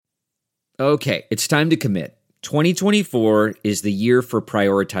Okay, it's time to commit. 2024 is the year for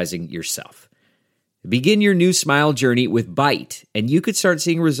prioritizing yourself. Begin your new smile journey with Byte, and you could start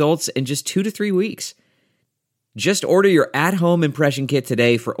seeing results in just 2 to 3 weeks. Just order your at-home impression kit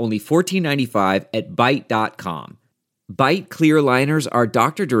today for only $14.95 at Byte.com. Byte clear liners are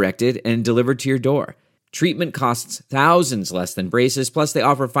doctor-directed and delivered to your door. Treatment costs thousands less than braces, plus they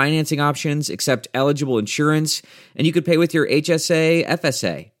offer financing options, accept eligible insurance, and you could pay with your HSA,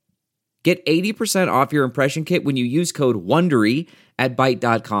 FSA. Get 80% off your impression kit when you use code WONDERY at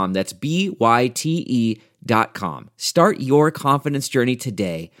Byte.com. That's BYTE.com. Start your confidence journey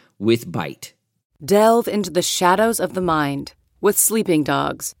today with Byte. Delve into the shadows of the mind with Sleeping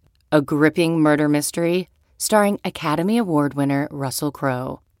Dogs, a gripping murder mystery starring Academy Award winner Russell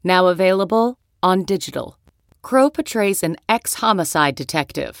Crowe. Now available on digital. Crowe portrays an ex-homicide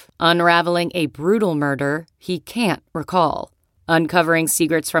detective unraveling a brutal murder he can't recall. Uncovering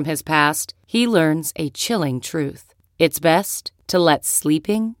secrets from his past, he learns a chilling truth. It's best to let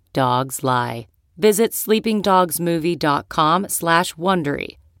sleeping dogs lie. Visit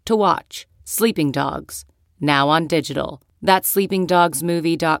sleepingdogsmovie.com/Wondery to watch Sleeping Dogs, now on digital. That's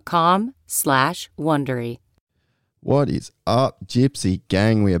sleepingdogsmovie.com/Wondery. What is up, Gypsy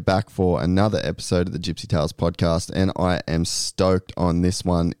Gang? We are back for another episode of the Gypsy Tales podcast, and I am stoked on this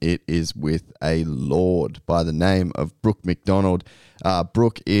one. It is with a lord by the name of Brooke McDonald.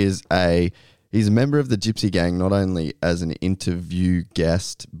 Brooke is he's a member of the Gypsy Gang, not only as an interview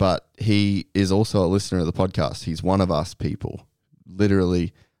guest, but he is also a listener of the podcast. He's one of us people,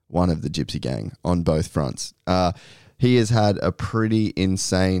 literally one of the Gypsy Gang on both fronts. He has had a pretty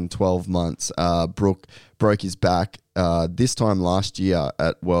insane 12 months. Brooke broke his back this time last year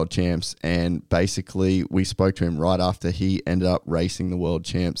at World Champs, and basically we spoke to him right after he ended up racing the World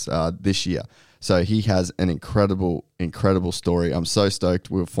Champs this year. So he has an incredible story. I'm so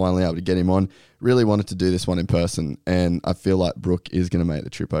stoked we were finally able to get him on. Really wanted to do this one in person, and I feel like Brooke is going to make the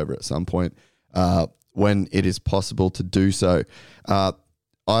trip over at some point when it is possible to do so.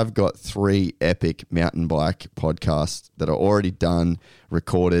 I've got 3 epic mountain bike podcasts that are already done,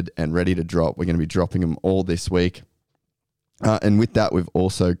 recorded, and ready to drop. We're going to be dropping them all this week. And with that, we've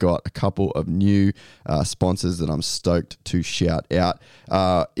also got a couple of new sponsors that I'm stoked to shout out.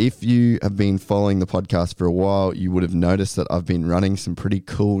 If you have been following the podcast for a while, you would have noticed that I've been running some pretty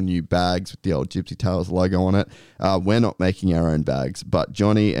cool new bags with the old Gypsy Tales logo on it. We're not making our own bags, but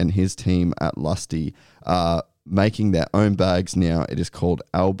Johnny and his team at Lusty are making their own bags now. It is called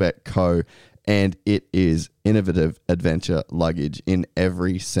Albert Co., and it is innovative adventure luggage in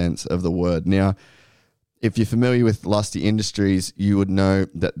every sense of the word. Now, if you're familiar with Lusty Industries, you would know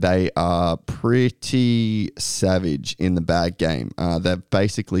that they are pretty savage in the bag game. They've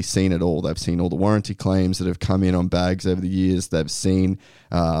basically seen it all. They've seen all the warranty claims that have come in on bags over the years. They've seen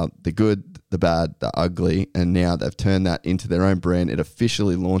the good, the bad, the ugly, and now they've turned that into their own brand. It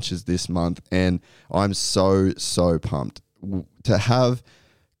officially launches this month, and I'm so pumped to have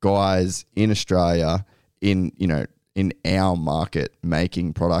guys in Australia in our market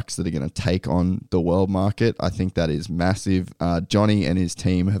making products that are going to take on the world market. I think that is massive. Johnny and his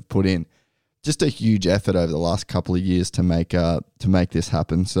team have put in just a huge effort over the last couple of years to make this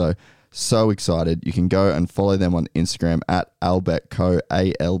happen. So excited. You can go and follow them on Instagram at AlbecCo,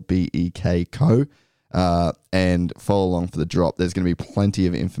 ALBEK Co, and follow along for the drop. There's going to be plenty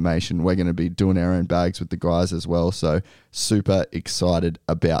of information. We're going to be doing our own bags with the guys as well. So super excited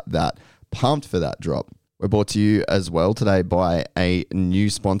about that. Pumped for that drop. We're brought to you as well today by a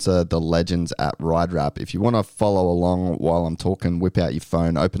new sponsor, the legends at RideWrap. If you want to follow along while I'm talking, whip out your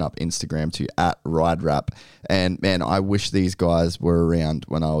phone, open up Instagram to at RideWrap. And man, I wish these guys were around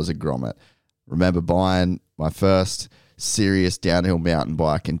when I was a grommet. Remember buying my first serious downhill mountain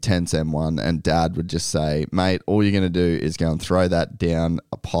bike in Tense M1, and Dad would just say, mate, all you're going to do is go and throw that down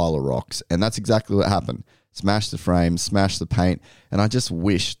a pile of rocks. And that's exactly what happened. Smash the frame, smash the paint, and I just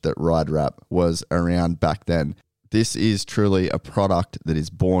wish that RideWrap was around back then. This is truly a product that is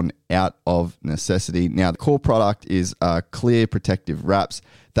born out of necessity. Now, the core product is clear protective wraps.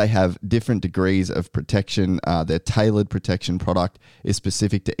 They have different degrees of protection. Their tailored protection product is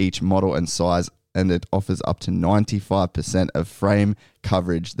specific to each model and size, and it offers up to 95% of frame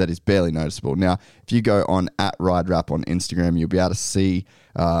coverage that is barely noticeable. Now, if you go on at RideWrap on Instagram, you'll be able to see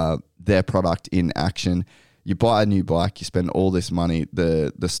their product in action. You buy a new bike, you spend all this money,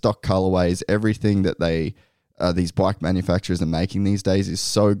 the stock colorways, everything that these bike manufacturers are making these days is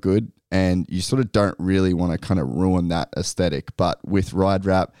so good, and you sort of don't really want to kind of ruin that aesthetic. But with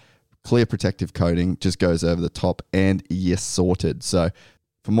RideWrap, clear protective coating just goes over the top, and you're sorted. So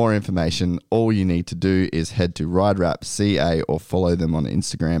For more information, all you need to do is head to RideWrap.ca or follow them on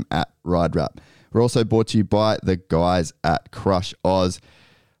Instagram at RideWrap. We're also brought to you by the guys at Crush Oz.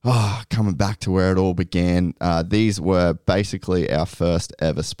 Coming back to where it all began. These were basically our first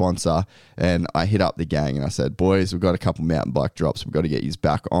ever sponsor, and I hit up the gang and I said, boys, we've got a couple mountain bike drops. We've got to get you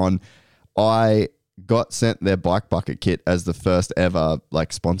back on. I got sent their bike bucket kit as the first ever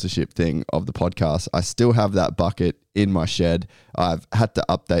sponsorship thing of the podcast. I still have that bucket in my shed. I've had to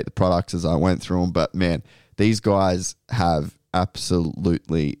update the products as I went through them, but man, these guys have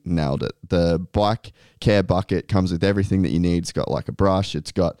absolutely nailed it. The bike care bucket comes with everything that you need. It's got a brush,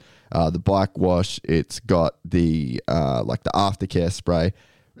 it's got the bike wash, it's got the the aftercare spray.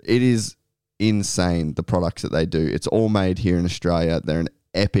 It is insane, the products that they do. It's all made here in Australia. They're an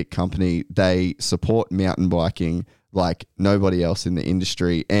epic company. They support mountain biking like nobody else in the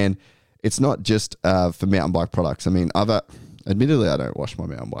industry, and it's not just for mountain bike products. I mean, admittedly, I don't wash my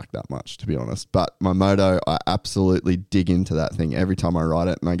mountain bike that much, to be honest, but my moto, I absolutely dig into that thing every time I ride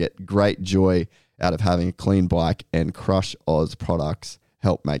it, and I get great joy out of having a clean bike, and Crush Oz products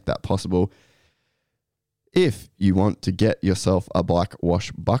help make that possible. If you want to get yourself a bike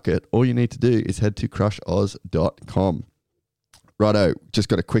wash bucket, all you need to do is head to crushoz.com. Righto, just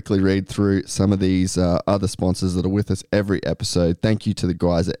got to quickly read through some of these other sponsors that are with us every episode. Thank you to the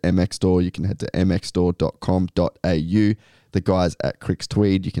guys at MX Store. You can head to mxstore.com.au. The guys at Cricks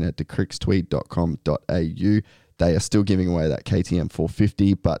Tweed, you can head to crickstweed.com.au. They are still giving away that KTM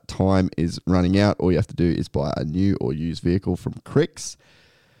 450, but time is running out. All you have to do is buy a new or used vehicle from Cricks.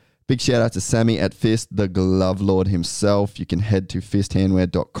 Big shout out to Sammy at Fist, the glove lord himself. You can head to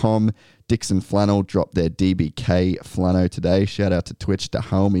fisthandwear.com. Dixon Flannel dropped their DBK Flano today. Shout out to Twitch to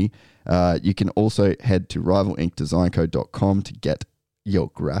homie. You can also head to rivalinkdesignco.com to get your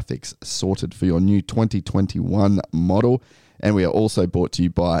graphics sorted for your new 2021 model. And we are also brought to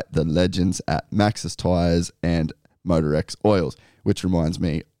you by the legends at Maxxis Tires and MotorX Oils, which reminds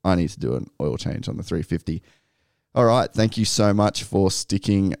me, I need to do an oil change on the 350. All right, thank you so much for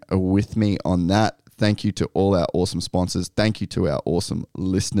sticking with me on that. Thank you to all our awesome sponsors. Thank you to our awesome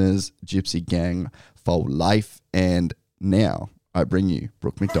listeners, Gypsy Gang for life. And now I bring you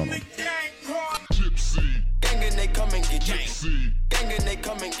Brooke McDonald. Gypsy gang and they come and get gypsy gang and they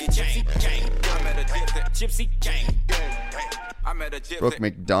come and get gypsy gang. I met a gypsy gang. I met a gypsy. Brooke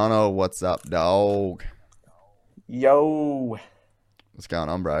McDonald, what's up, dog? Yo. What's going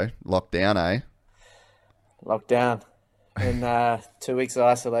on, bro? Lockdown, eh? Lockdown and 2 weeks of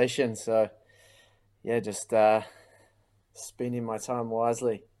isolation. So, yeah, just spending my time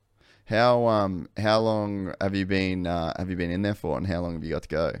wisely. How long have you been in there for, and how long have you got to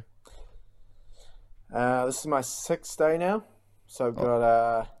go? This is my 6th day now, so I've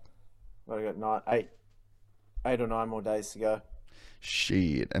got eight or 9 more days to go.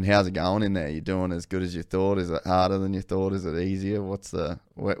 Shit. And how's it going in there? You doing as good as you thought? Is it harder than you thought? Is it easier?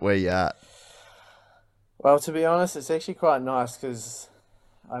 Where you at? Well, to be honest, it's actually quite nice because,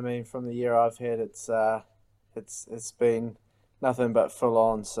 I mean, from the year I've had, it's been nothing but full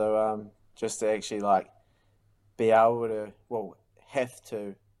on. So just to actually be able to, have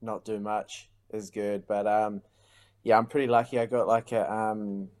to not do much is good. But yeah, I'm pretty lucky. I got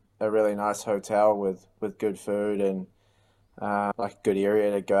a really nice hotel with good food and a good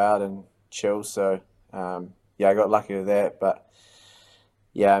area to go out and chill. So yeah, I got lucky with that. But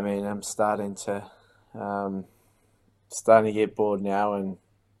yeah, I mean, I'm starting to get bored now, and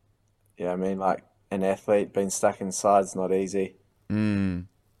yeah, I mean, an athlete being stuck inside is not easy. Yeah,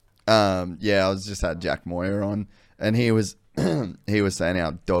 I was just had Jack Moyer on, and he was saying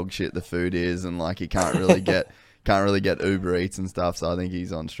how dog shit the food is, and he can't really get Uber Eats and stuff. So I think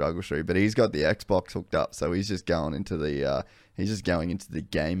he's on struggle street, but he's got the Xbox hooked up, so he's just going into the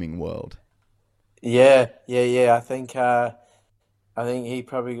gaming world. Yeah. I think he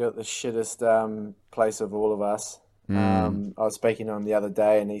probably got the shittest place of all of us. I was speaking to him the other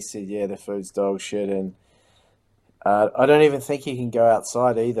day, and he said, "Yeah, the food's dog shit," and I don't even think he can go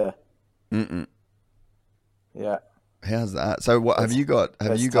outside either. Mm-mm. Yeah. How's that? So what have you got?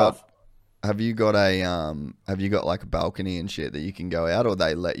 Have you got a balcony and shit that you can go out, or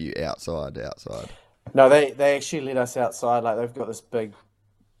they let you outside? No, they actually let us outside. They've got this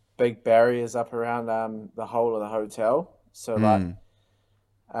big barriers up around the whole of the hotel. So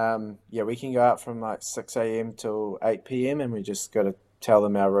yeah, we can go out from 6 a.m. till 8 p.m. and we just got to tell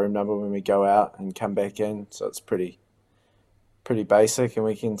them our room number when we go out and come back in. So it's pretty basic, and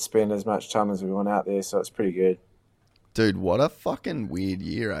we can spend as much time as we want out there. So it's pretty good. Dude, what a fucking weird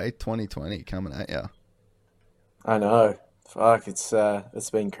year, eh? 2020 coming at you. I know. Fuck, it's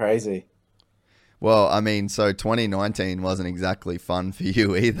been crazy. Well, I mean, so 2019 wasn't exactly fun for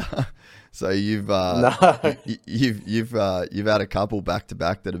you either. So you've No. you've had a couple back to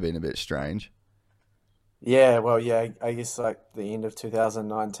back that have been a bit strange. Yeah, well, yeah, I guess like the end of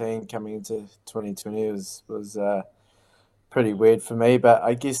 2019 coming into 2020 was pretty weird for me. But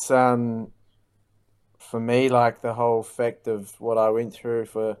I guess for me, like the whole fact of what I went through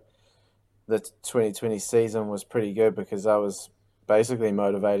for the 2020 season was pretty good because I was basically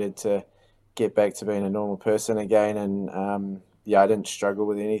motivated to get back to being a normal person again. And yeah, I didn't struggle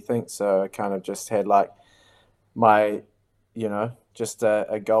with anything. So I kind of just had like my, just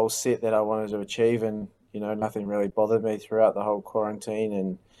a goal set that I wanted to achieve. And, nothing really bothered me throughout the whole quarantine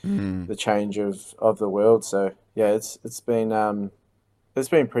and the change of the world. So yeah, it's been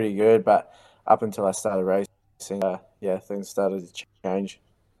pretty good. But up until I started racing, yeah, things started to change.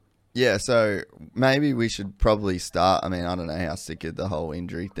 Yeah, so maybe we should probably start. I mean, I don't know how sick of the whole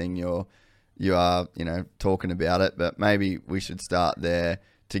injury thing you are, talking about it, but maybe we should start there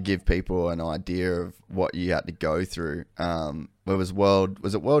to give people an idea of what you had to go through. Was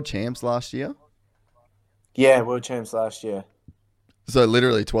it World Champs last year? Yeah, World Champs last year. So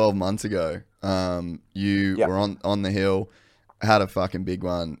literally 12 months ago, you Yep. were on the hill, had a fucking big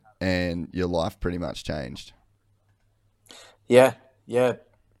one, and your life pretty much changed. Yeah,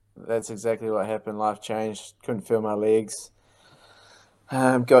 that's exactly what happened. Life changed. Couldn't feel my legs.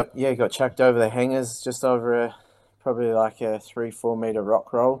 Got chucked over the hangers just over probably like a 3-4 meter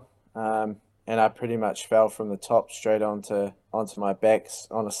rock roll, and I pretty much fell from the top straight onto my back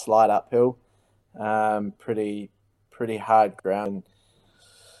on a slide uphill. Pretty hard ground.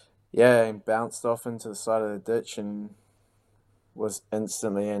 Yeah, and bounced off into the side of the ditch and was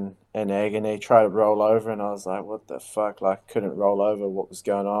instantly in agony. Tried to roll over and I was like, what the fuck? Like, couldn't roll over. What was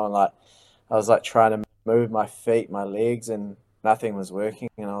going on? Like, I was like trying to move my feet, my legs, and nothing was working.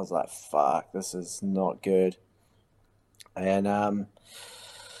 And I was like, fuck, this is not good. And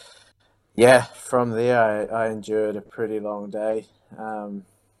yeah, from there I endured a pretty long day.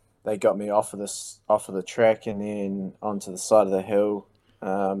 They got me off of the track and then onto the side of the hill.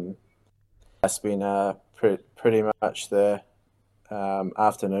 I spent pretty much the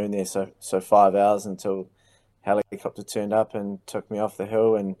afternoon there, so 5 hours until helicopter turned up and took me off the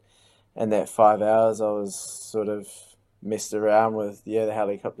hill. And that 5 hours I was sort of messed around with. Yeah, the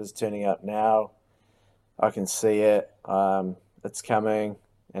helicopter's turning up now. I can see it. It's coming,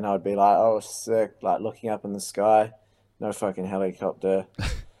 and I'd be like, oh, sick, like looking up in the sky. No fucking helicopter.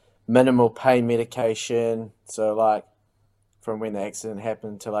 Minimal pain medication. So like from when the accident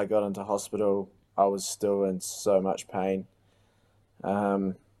happened till I got into hospital, I was still in so much pain.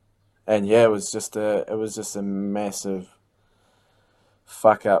 And yeah, it was just a massive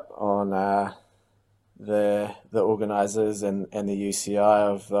fuck up on the organisers and the UCI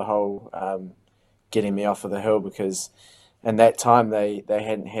of the whole getting me off of the hill, because in that time they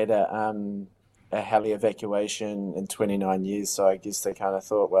hadn't had a heli evacuation in 29 years. So I guess they kind of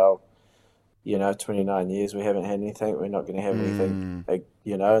thought, well, 29 years we haven't had anything. We're not going to have anything,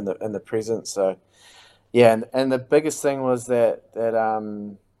 in the present. So yeah, and the biggest thing was that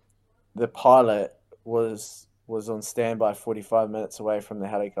the pilot was on standby 45 minutes away from the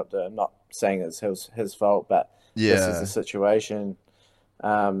helicopter. I'm not saying it's his fault, but this is the situation.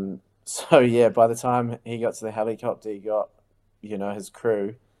 So yeah, by the time he got to the helicopter, he got, his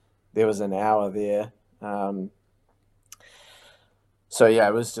crew. There was an hour there. So yeah,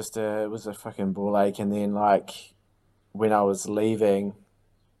 it was a fucking ball ache. And then like when I was leaving,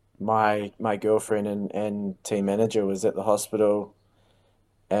 my girlfriend and team manager was at the hospital,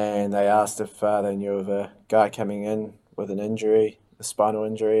 and they asked if they knew of a guy coming in with an injury, a spinal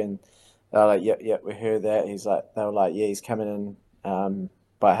injury, and they were like, yep, we heard that. They were like, yeah, he's coming in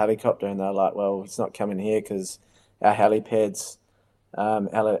by helicopter, and they're like, well, he's not coming here because our helipad's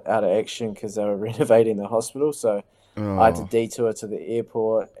out of action because they were renovating the hospital. So I had to detour to the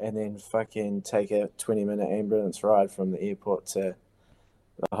airport and then fucking take a 20-minute ambulance ride from the airport to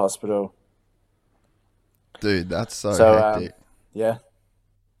the hospital. Dude, that's so hectic. Yeah,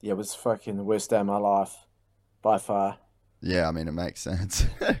 it was fucking the worst day of my life by far. Yeah, I mean, it makes sense.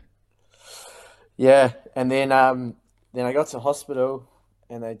 Yeah, and then I got to hospital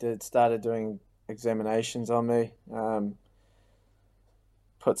and they started doing examinations on me.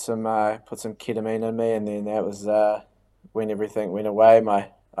 Put some ketamine in me, and then that was when everything went away.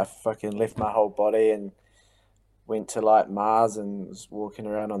 I fucking left my whole body and went to like Mars and was walking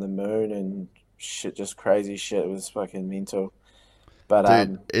around on the moon and shit, just crazy shit. It was fucking mental. But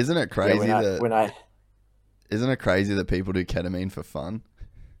dude, isn't it crazy isn't it crazy that people do ketamine for fun?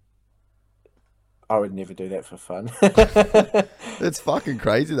 I would never do that for fun. It's fucking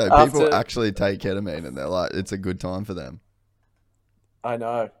crazy though. People actually take ketamine and they're like, it's a good time for them. I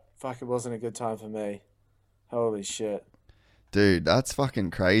know. Fuck, it wasn't a good time for me. Holy shit. Dude, that's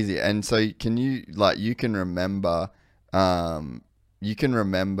fucking crazy. And so can you, like, you can remember like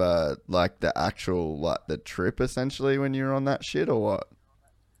the actual, like the trip essentially when you were on that shit or what?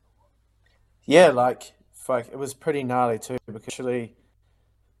 Yeah, like, fuck, it was pretty gnarly too because actually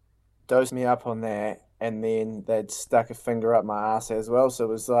dosed me up on that and then they'd stuck a finger up my ass as well. So it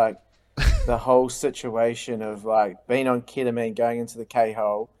was like the whole situation of like being on ketamine, going into the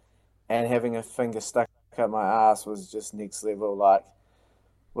K-hole and having a finger stuck up my ass was just next level. Like,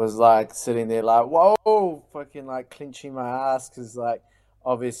 was like sitting there like, whoa, fucking like clenching my ass because like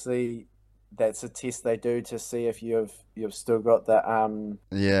obviously that's a test they do to see if you've still got the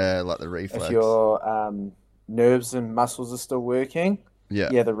yeah, like the reflex. If your nerves and muscles are still working.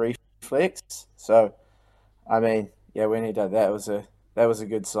 Yeah, the reflex. So I mean, yeah, when he did that, that was a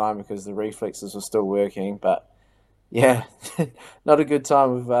good sign because the reflexes were still working. But yeah, not a good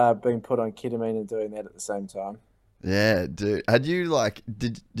time of being put on ketamine and doing that at the same time. Yeah, dude. Had you like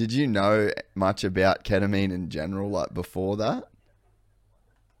did you know much about ketamine in general like before that?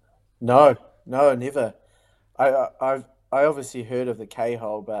 No, never. I obviously heard of the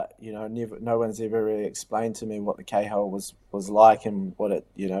K-hole, but no one's ever really explained to me what the K-hole was like and what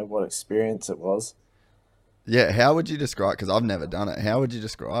what experience it was. Yeah, how would you describe? Because I've never done it. How would you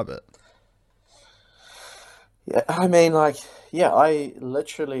describe it? Yeah, I mean, like, yeah, I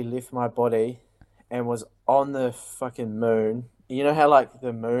literally left my body and was on the fucking moon. You know how like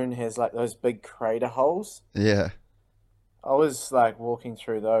the moon has like those big crater holes? Yeah. I was like walking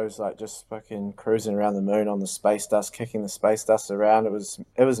through those, like just fucking cruising around the moon on the space dust, kicking the space dust around. It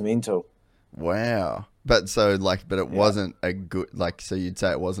was mental. Wow. But it wasn't a good, like, so you'd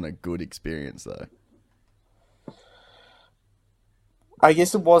say it wasn't a good experience though. I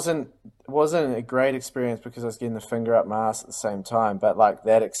guess it wasn't a great experience because I was getting the finger up my ass at the same time. But like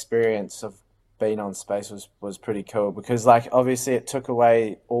that experience of being on space was pretty cool because like obviously it took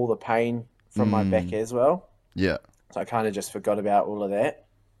away all the pain from my back as well. Yeah. So I kind of just forgot about all of that.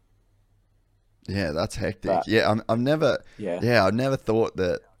 Yeah, that's hectic. But, I've never thought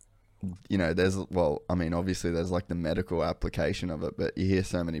that, obviously there's like the medical application of it, but you hear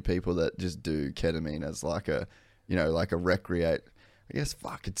so many people that just do ketamine as like a, like a recreate. I guess,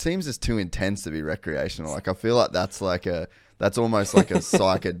 it seems it's too intense to be recreational. Like, I feel like that's almost like a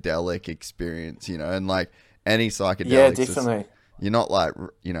psychedelic experience, and like any psychedelic. Yeah, definitely. You're not like,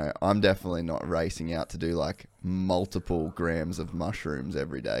 I'm definitely not racing out to do like multiple grams of mushrooms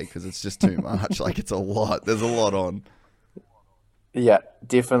every day because it's just too much. Like, it's a lot. There's a lot on. Yeah,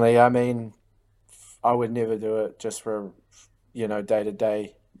 definitely. I mean, I would never do it just for,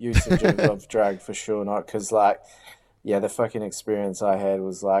 day-to-day usage of drug for sure not because like, yeah, the fucking experience I had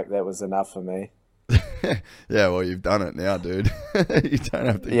was like, that was enough for me. Yeah, well, you've done it now, dude. You don't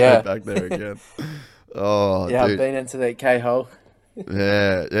have to go back there again. Oh, yeah, dude. I've been into that K-hole.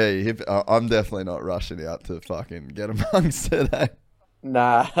 Yeah. I'm definitely not rushing out to fucking get amongst it.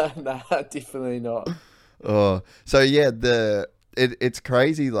 Nah, definitely not. Oh, so yeah, it's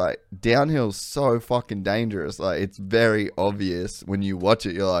crazy. Like, downhill's so fucking dangerous. Like, it's very obvious when you watch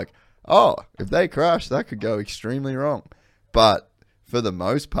it. You're like, oh, if they crash, that could go extremely wrong. But for the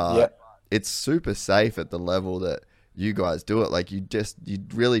most part, It's super safe at the level that you guys do it. Like, you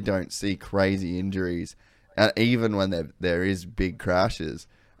really don't see crazy injuries, and even when there is big crashes.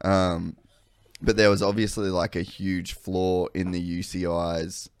 But there was obviously like a huge flaw in the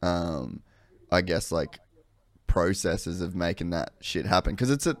UCI's, I guess, like processes of making that shit happen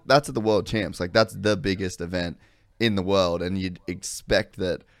because that's at the World Champs. Like, that's the biggest event in the world, and you'd expect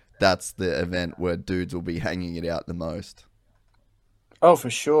that that's the event where dudes will be hanging it out the most. Oh,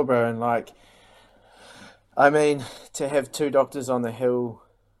 for sure, bro. And like, I mean, to have two doctors on the hill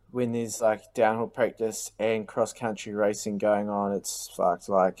when there's like downhill practice and cross country racing going on, it's fucked.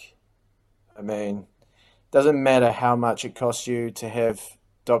 Like, I mean, doesn't matter how much it costs you to have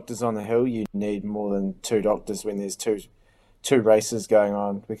doctors on the hill, you need more than two doctors when there's two races going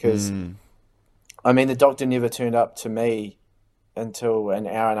on because, I mean, the doctor never turned up to me until an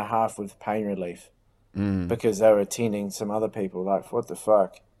hour and a half with pain relief because they were attending some other people. Like, what the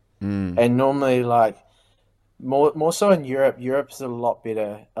fuck? And normally, like, more so in Europe's a lot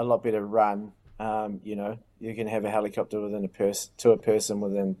better run. You can have a helicopter to a person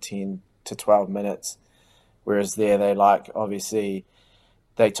within 10 to 12 minutes, whereas there they like, obviously,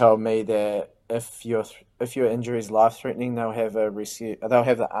 they told me that if your injury is life threatening, they'll have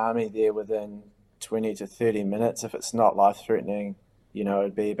the army there within 20 to 30 minutes. If it's not life threatening,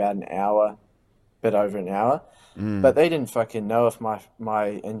 it'd be about an hour. bit over an hour. But they didn't fucking know if my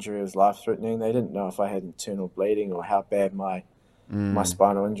injury was life-threatening. They didn't know if I had internal bleeding or how bad my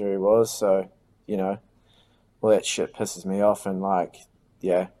spinal injury was. So, you know, well, that shit pisses me off. And, like,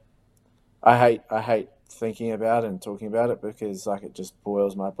 yeah, I hate thinking about it and talking about it because, like, it just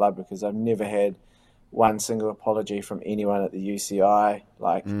boils my blood because I've never had one single apology from anyone at the UCI.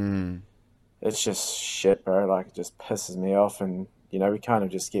 Like, it's just shit, bro. Like, it just pisses me off. And, you know, we kind of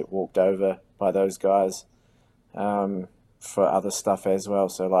just get walked over by those guys for other stuff as well.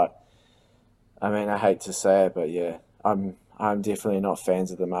 So, like, I mean, I hate to say it, but yeah, I'm definitely not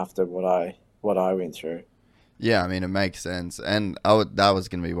fans of them after what I went through. Yeah, I mean, it makes sense. And that was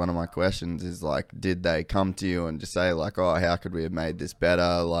going to be one of my questions is, like, did they come to you and just say, like, oh, how could we have made this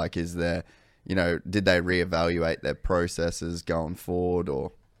better? Like, is there, you know, did they reevaluate their processes going forward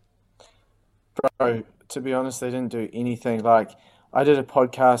or? Bro, to be honest, they didn't do anything. Like, I did a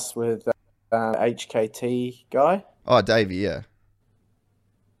podcast with HKT guy. Oh, Davey, yeah.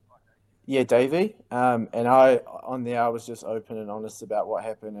 Yeah, Davey. And I was just open and honest about what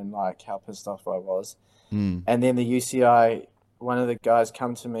happened and, like, how pissed off I was. And then the UCI, one of the guys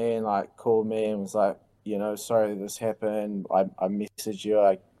come to me and, like, called me and was like, you know, sorry this happened. I messaged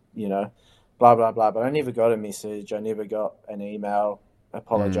you, you know, blah, blah, blah. But I never got a message. I never got an email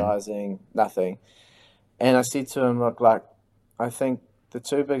apologizing, nothing. And I said to him, look, like, I think the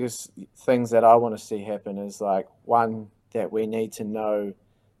two biggest things that I want to see happen is, like, one, that we need to know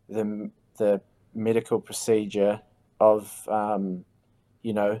the medical procedure of,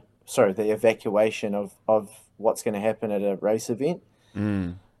 you know, the evacuation of what's going to happen at a race event.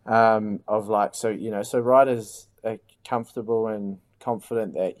 Of, like, so, you know, so riders are comfortable and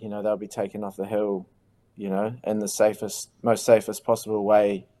confident that, you know, they'll be taken off the hill, you know, in the most safest possible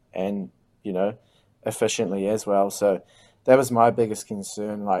way and, you know, efficiently as well. So that was my biggest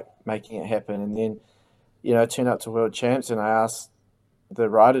concern, like, making it happen. And then, you know, turn up to World Champs and I asked the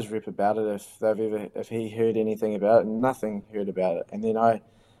riders rep about it if he heard anything about it, and nothing heard about it. And then I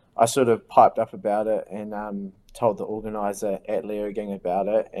sort of piped up about it and told the organizer at Leogang about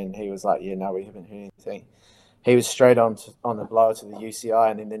it, and he was like, yeah, no, we haven't heard anything. He was straight on the blower to the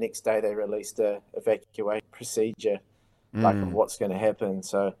UCI, and then the next day they released a evacuation procedure, like, of what's going to happen.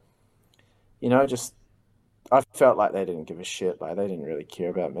 So, you know, just I felt like they didn't give a shit. Like, they didn't really care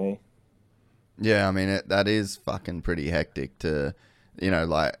about me. Yeah, I mean, that is fucking pretty hectic to, you know,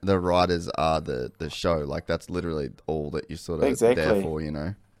 like, the riders are the show. Like, that's literally all that you're sort of there for, you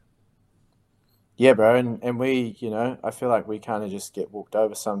know? Yeah, bro. And we, you know, I feel like we kind of just get walked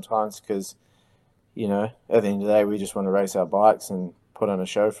over sometimes because, you know, at the end of the day, we just want to race our bikes and put on a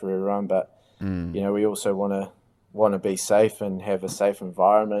show for everyone. But, you know, we also want to be safe and have a safe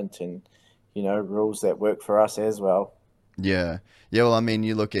environment and, you know, rules that work for us as well. Yeah. Yeah, well, I mean,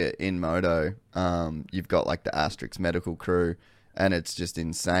 you look at in moto, you've got, like, the Asterix medical crew, and it's just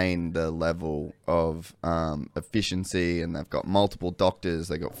insane the level of efficiency, and they've got multiple doctors,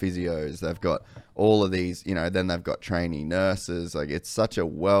 they've got physios, they've got all of these, you know, then they've got trainee nurses. Like, it's such a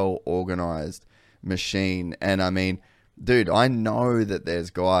well-organized machine. And, I mean, dude, I know that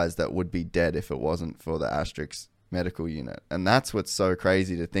there's guys that would be dead if it wasn't for the Asterix medical unit. And that's what's so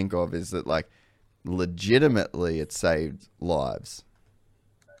crazy to think of, is that, like, legitimately it saved lives.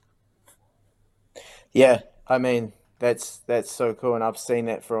 Yeah, I mean, that's so cool, and I've seen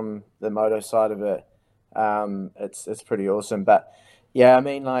that from the moto side of it. It's pretty awesome. But yeah, I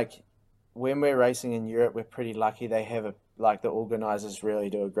mean, like, when we're racing in Europe, we're pretty lucky. They have the organizers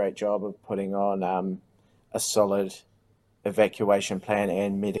really do a great job of putting on a solid evacuation plan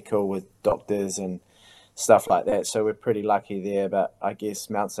and medical with doctors and stuff like that. So we're pretty lucky there. But I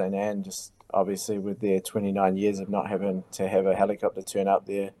guess Mount St. Anne, just obviously with their 29 years of not having to have a helicopter turn up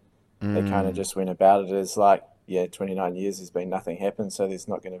there, they kind of just went about it as, like, yeah, 29 years has been nothing happened, so there's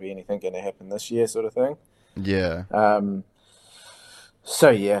not going to be anything going to happen this year, sort of thing. Yeah. So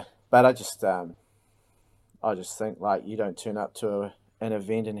yeah, but I just think, like, you don't turn up to an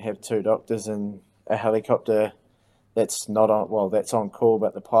event and have two doctors and a helicopter that's not on. Well, that's on call,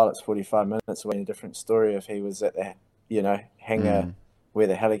 but the pilot's 45 minutes away. A different story if he was at the, you know, hangar where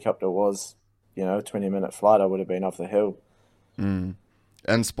the helicopter was. You know, a 20-minute flight, I would have been off the hill. And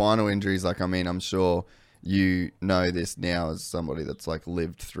spinal injuries, like, I mean, I'm sure you know this now as somebody that's, like,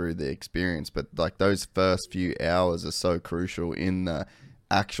 lived through the experience, but, like, those first few hours are so crucial in the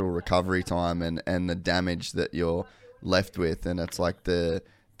actual recovery time and the damage that you're left with. And it's like the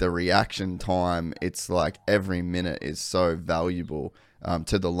reaction time, it's like every minute is so valuable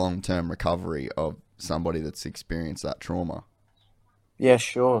to the long-term recovery of somebody that's experienced that trauma. Yeah,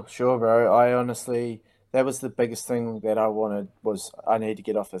 sure, bro. I honestly that was the biggest thing that I wanted, was I need to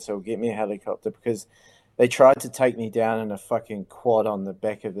get off this hill, get me a helicopter, because they tried to take me down in a fucking quad on the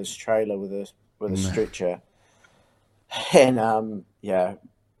back of this trailer with a stretcher. And yeah,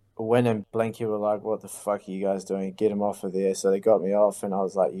 Win and Blinky were like, "What the fuck are you guys doing? Get him off of there." So they got me off, and I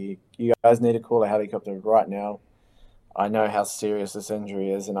was like, "You guys need to call a helicopter right now. I know how serious this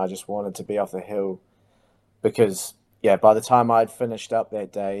injury is, and I just wanted to be off the hill." Because, yeah, by the time I'd finished up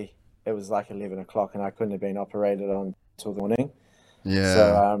that day, it was like 11 o'clock, and I couldn't have been operated on until the morning. Yeah.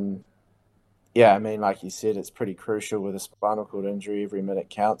 So, yeah, I mean, like you said, it's pretty crucial with a spinal cord injury. Every minute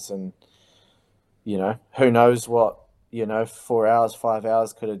counts, and, you know, who knows what, 4 hours, 5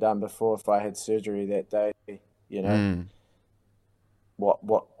 hours could have done before if I had surgery that day,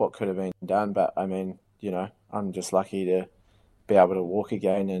 what could have been done. But, I mean, I'm just lucky to be able to walk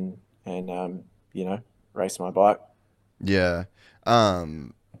again and race my bike. Yeah.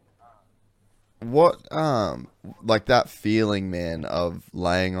 What, like that feeling, man, of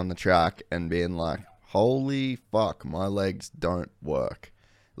laying on the track and being like, holy fuck, my legs don't work.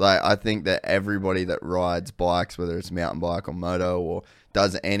 Like, I think that everybody that rides bikes, whether it's mountain bike or moto or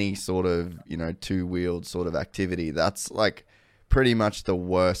does any sort of, two-wheeled sort of activity, that's like pretty much the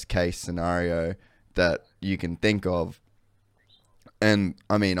worst case scenario that you can think of. And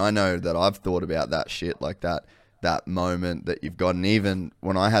I mean, I know that I've thought about that shit, like that moment that you've got. And even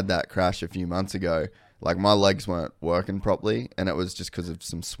when I had that crash a few months ago, like my legs weren't working properly, and it was just because of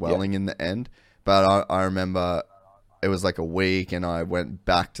some swelling in the end. But I remember it was like a week, and I went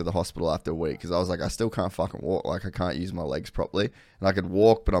back to the hospital after a week because I was like, I still can't fucking walk. Like, I can't use my legs properly. And I could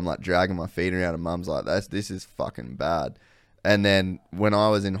walk, but I'm like dragging my feet around, and Mum's like, this is fucking bad. And then when I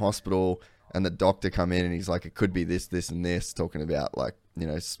was in hospital and the doctor come in and he's like, it could be this, this, and this, talking about like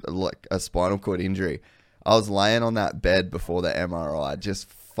a spinal cord injury. I was laying on that bed before the MRI,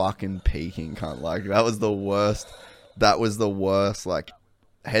 just fucking peaking, cunt. Like, that was the worst like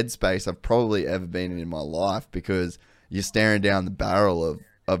headspace I've probably ever been in my life, because you're staring down the barrel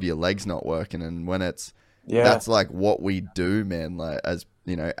of your legs not working. And when that's like what we do, man, like as,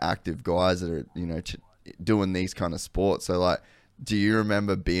 active guys that are, doing these kind of sports. So like, do you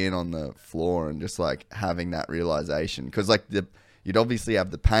remember being on the floor and just like having that realization? Because like you'd obviously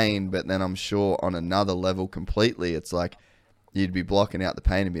have the pain, but then I'm sure on another level completely, it's like you'd be blocking out the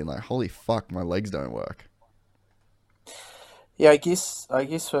pain and being like, holy fuck, my legs don't work. Yeah, I guess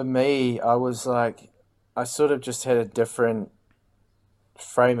for me, I was like, I sort of just had a different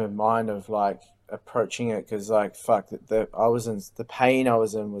frame of mind of like approaching it, because like, fuck, the pain I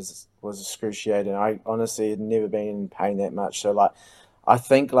was in was excruciating. I honestly had never been in pain that much. So like, I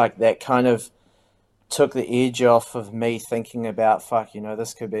think like that kind of took the edge off of me thinking about, fuck,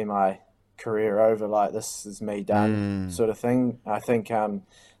 this could be my career over, like this is me done, sort of thing. I think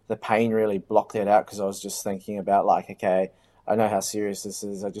the pain really blocked that out, because I was just thinking about like, okay, I know how serious this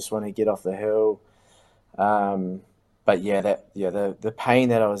is, I just want to get off the hill. But the pain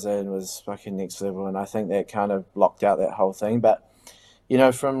that I was in was fucking next level, and I think that kind of blocked out that whole thing. But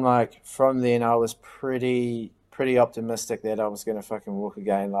from then I was pretty optimistic that I was going to fucking walk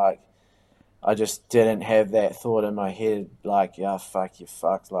again. Like, I just didn't have that thought in my head, like, yeah, fuck, you're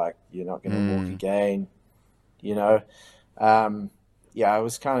fucked, like, you're not going to walk again, I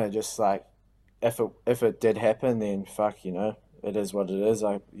was kind of just like, if it did happen, then fuck, it is what it is.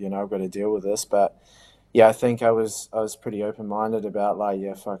 I've got to deal with this. But yeah, I think I was pretty open-minded about like,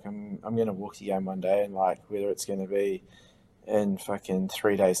 yeah, fuck, I'm going to walk again one day, and like, whether it's going to be in fucking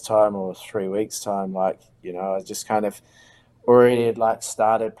 3 days time or 3 weeks time, like, I just kind of already had like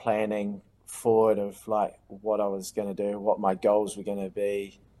started planning forward of like what I was going to do, what my goals were going to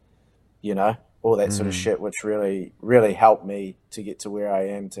be, all that sort of shit, which really, really helped me to get to where I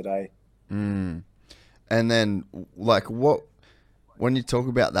am today. And then like, when you talk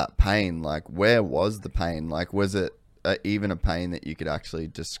about that pain, like where was the pain? Like, was it even a pain that you could actually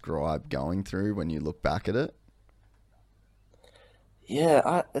describe going through when you look back at it?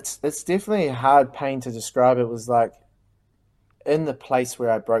 Yeah, it's definitely a hard pain to describe. It was like in the place where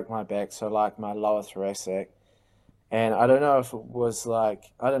I broke my back, so like my lower thoracic, and I don't know if it was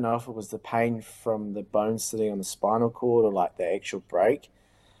the pain from the bone sitting on the spinal cord or like the actual break.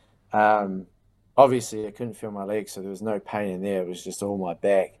 Obviously I couldn't feel my legs, so there was no pain in there. It was just all my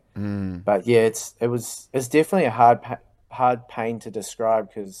back. But yeah, it's definitely a hard pain to describe,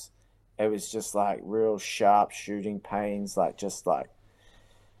 because it was just like real sharp shooting pains, like just like,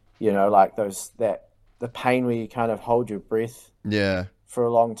 like the pain where you kind of hold your breath for a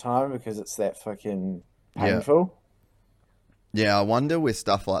long time because it's that fucking painful. Yeah, I wonder with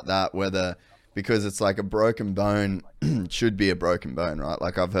stuff like that whether, because it's like a broken bone should be a broken bone, right?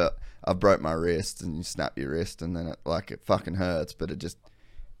 Like I've I broke my wrist, and you snap your wrist, and then it fucking hurts, but it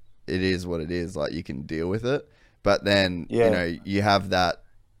is what it is. Like, you can deal with it. But then, you have that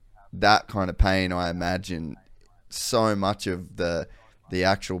kind of pain. I imagine so much of the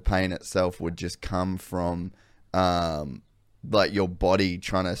actual pain itself would just come from, like, your body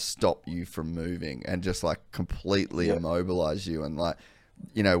trying to stop you from moving and just like completely immobilize you. And like,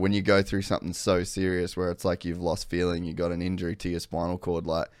 when you go through something so serious where it's like you've lost feeling, you got an injury to your spinal cord,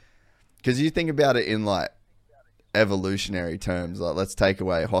 like, because you think about it in like evolutionary terms, like, let's take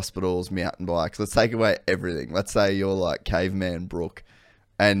away hospitals, mountain bikes, let's take away everything. Let's say you're like caveman Brooke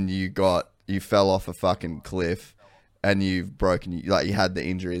and you fell off a fucking cliff and you've broken, you had the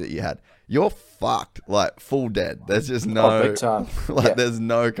injury that you had. You're fucked, like, full dead. There's just no, big time. There's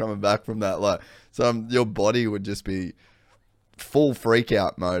no coming back from that. Like, so your body would just be full freak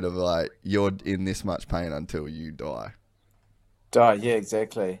out mode of like, you're in this much pain until you die. Yeah,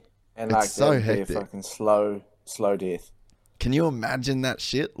 exactly. And it's like, so that'd be hectic. a fucking slow death. Can you imagine that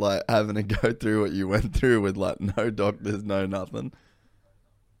shit? Like, having to go through what you went through with like no doctors, no nothing.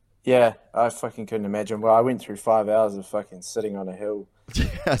 Yeah, I fucking couldn't imagine. Well, I went through 5 hours of fucking sitting on a hill. Yeah,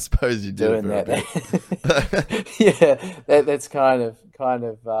 I suppose you did doing for a that. bit. Yeah, that's kind of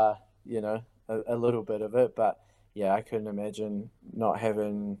a little bit of it, but yeah, I couldn't imagine not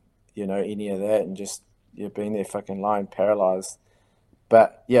having any of that and just being there fucking lying paralyzed.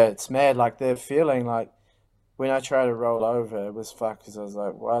 But yeah, it's mad. Like, the feeling, like, when I tried to roll over, it was fucked, because I was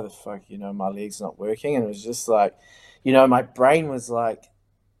like, why the fuck, my leg's not working? And it was just like, my brain was like,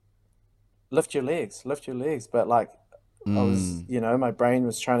 lift your legs, but like, I was, my brain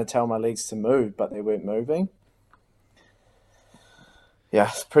was trying to tell my legs to move, but they weren't moving. Yeah,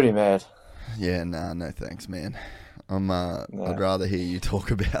 it's pretty mad. Yeah, no thanks, man. I'd rather hear you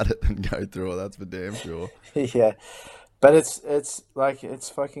talk about it than go through it. That's for damn sure. Yeah, but it's like, it's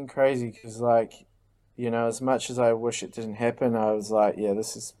fucking crazy, because like, as much as I wish it didn't happen, I was like, yeah,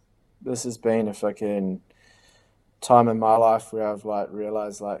 this has been a fucking time in my life where I've like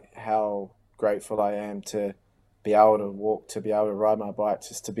realized like how grateful I am to be able to walk, to be able to ride my bike,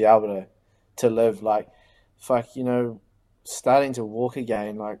 just to be able to live. Like, fuck, starting to walk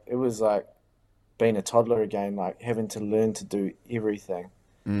again, like, it was like being a toddler again, like having to learn to do everything.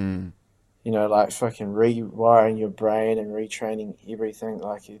 Like fucking rewiring your brain and retraining everything.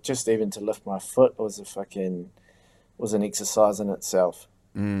 Like, just even to lift my foot was an exercise in itself.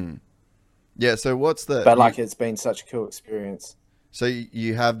 Yeah, so but like, it's been such a cool experience. So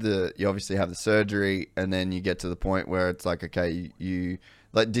you obviously have the surgery, and then you get to the point where it's like, okay, you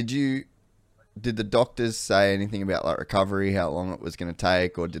like, did the doctors say anything about like recovery, how long it was going to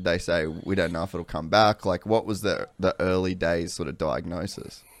take, or did they say, we don't know if it'll come back? Like, what was the early days sort of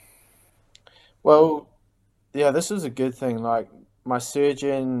diagnosis? Well, yeah, this was a good thing. Like, my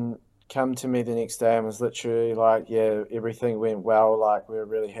surgeon come to me the next day and was literally like, yeah, everything went well. Like, we're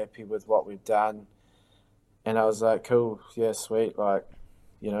really happy with what we've done. And I was like, cool, yeah, sweet. Like,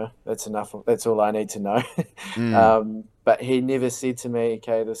 that's enough. That's all I need to know. But he never said to me,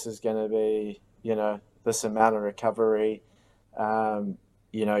 okay, this is going to be, this amount of recovery.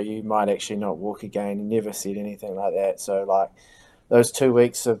 You might actually not walk again. He never said anything like that. So like, those 2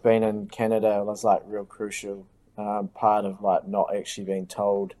 weeks of being in Canada was like real crucial part of like not actually being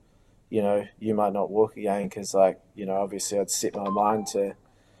told, you might not walk again, because like, obviously I'd set my mind to,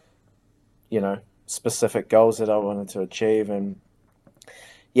 specific goals that I wanted to achieve. And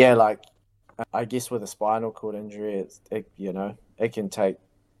yeah, like, I guess with a spinal cord injury, it can take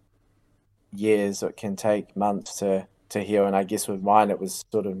years, it can take months to heal. And I guess with mine, it was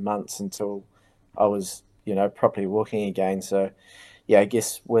sort of months until I was, properly walking again. So yeah, I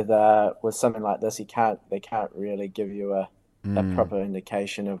guess with something like this, they can't really give you a proper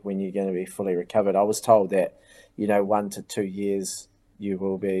indication of when you're going to be fully recovered. I was told that, 1 to 2 years you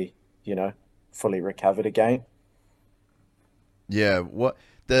will be, fully recovered again. Yeah, what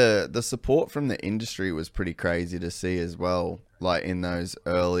the support from the industry was pretty crazy to see as well. Like, in those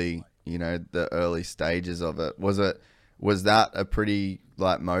early, the early stages of it, was that a pretty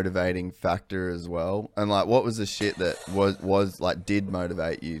like motivating factor as well? And like, what was the shit that was like did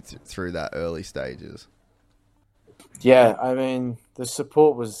motivate you through that early stages? Yeah, I mean, the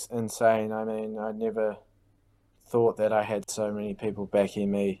support was insane. I mean, I never thought that I had so many people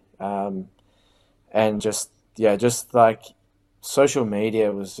backing me. And just like, social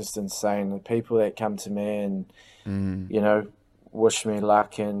media was just insane. The people that come to me and, wish me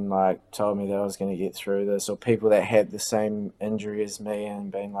luck and like told me that I was going to get through this, or people that had the same injury as me and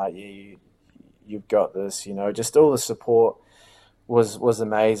being like, yeah, you've got this, just all the support was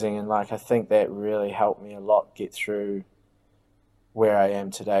amazing. And like, I think that really helped me a lot get through where I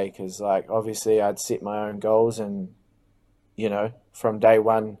am today. Because like obviously I'd set my own goals, and from day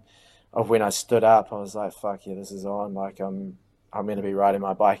one of when I stood up, I was like, fuck yeah, this is on. Like I'm going to be riding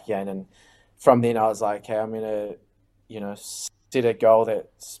my bike again. And from then I was like, okay, I'm going to, set a goal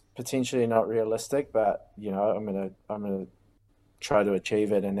that's potentially not realistic, but I'm going to try to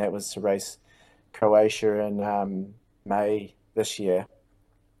achieve it. And that was to race Croatia in May this year.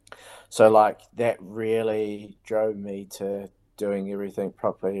 So like that really drove me to doing everything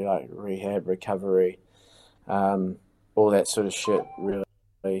properly, like rehab, recovery, all that sort of shit. Really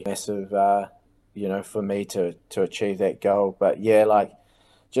massive, for me to achieve that goal. But yeah, like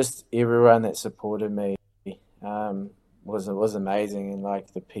just everyone that supported me was amazing, and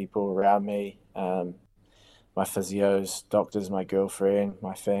like the people around me, my physios, doctors, my girlfriend,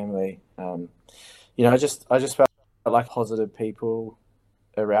 my family. I just felt like positive people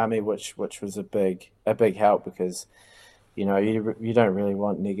around me, which was a big help, because you don't really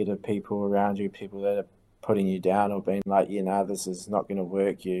want negative people around you, people that are putting you down or being like, this is not going to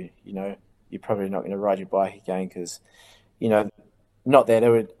work. You're probably not going to ride your bike again, because not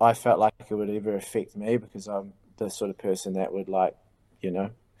that I felt like it would ever affect me, because I'm the sort of person that would like,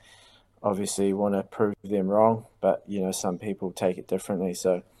 obviously want to prove them wrong, but some people take it differently.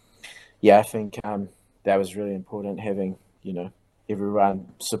 So yeah, I think that was really important, having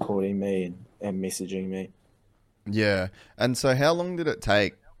everyone supporting me and messaging me. Yeah. And so how long did it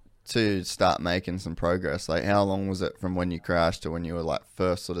take to start making some progress? Like how long was it from when you crashed to when you were like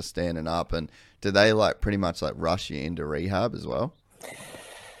first sort of standing up, and did they like pretty much like rush you into rehab as well?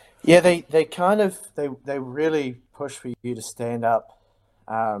 Yeah, they really push for you to stand up.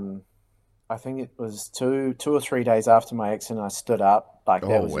 I think it was two or 3 days after my accident I stood up. Like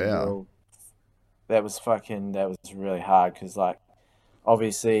that was wow. That was really hard, because like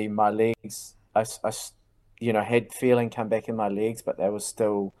obviously my legs, I had feeling come back in my legs, but there was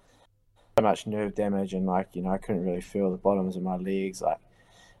still so much nerve damage, and like I couldn't really feel the bottoms of my legs. Like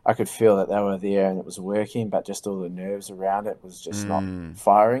I could feel that they were there and it was working, but just all the nerves around it was just not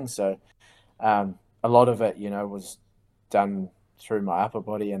firing. So a lot of it was done through my upper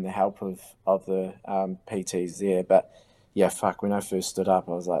body and the help of the PTs there. But yeah, fuck, when I first stood up,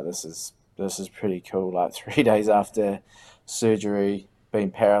 I was like, this is pretty cool. Like 3 days after surgery, being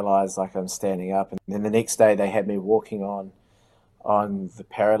paralyzed, like I'm standing up. And then the next day they had me walking on the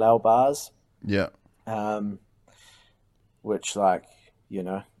parallel bars. Yeah. Which like,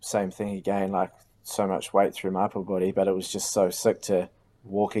 same thing again, like so much weight through my upper body, but it was just so sick to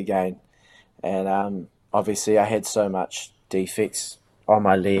walk again. And obviously I had so much defects on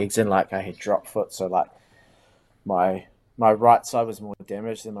my legs, and like I had drop foot, so like my right side was more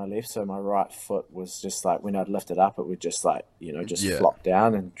damaged than my left, so my right foot was just like, when I'd lift it up, it would just like flop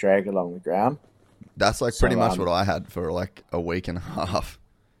down and drag along the ground. That's like pretty much what I had for like a week and a half.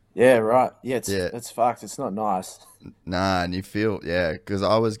 Yeah, right. Yeah, it's fucked. It's not nice. Nah, and you feel, because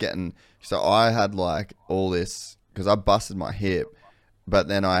so I had like all this, because I busted my hip, but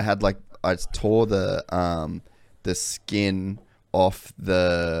then I had like, I tore the skin off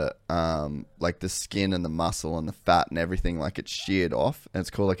the like the skin and the muscle and the fat and everything, like it's sheared off, and it's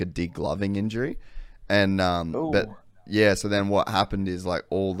called like a degloving injury. And but yeah, so then what happened is like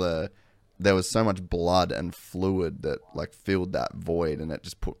there was so much blood and fluid that like filled that void, and it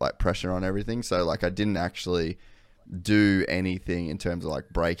just put like pressure on everything. So like I didn't actually do anything in terms of like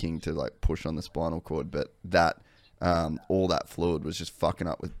braking to like push on the spinal cord, but that all that fluid was just fucking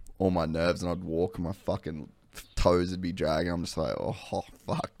up with all my nerves, and I'd walk and my fucking toes would be dragging. I'm just like, oh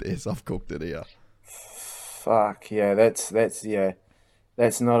fuck this, I've cooked it here. Fuck yeah, that's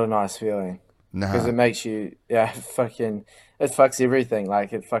not a nice feeling. Because it makes you, it fucks everything.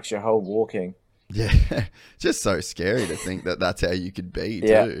 Like it fucks your whole walking. Yeah, just so scary to think that that's how you could be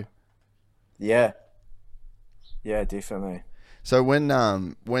too. Yeah, definitely. So when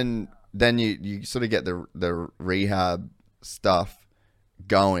then you sort of get the rehab stuff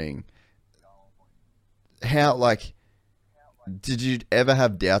going, how like did you ever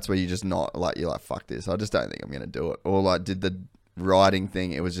have doubts where you just not like, you're like, fuck this, I just don't think I'm gonna do it, or like did the riding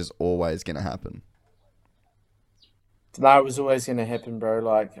thing, it was just always gonna happen? No, it was always gonna happen, bro.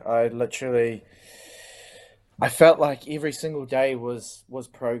 Like I felt like every single day was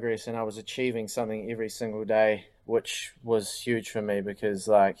progress, and I was achieving something every single day, which was huge for me, because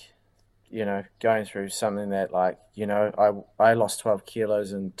like going through something that like I lost 12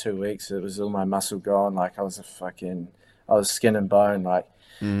 kilos in 2 weeks. It was all my muscle gone. Like I was skin and bone. Like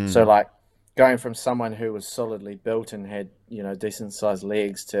so like going from someone who was solidly built and had decent sized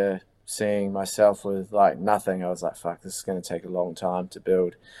legs to seeing myself with like nothing, I was like, fuck, this is going to take a long time to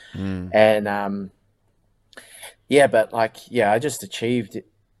build. And yeah, but like, yeah, I just achieved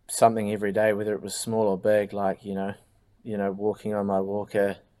something every day, whether it was small or big. Like, walking on my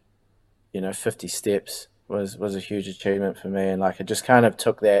walker, 50 steps was a huge achievement for me, and like I just kind of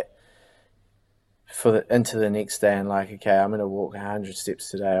took that into the next day, and like, okay, I'm gonna walk 100 steps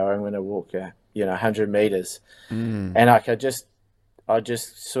today, or I'm gonna walk 100 meters, and like I just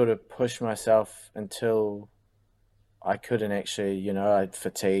sort of pushed myself until I couldn't actually, I'd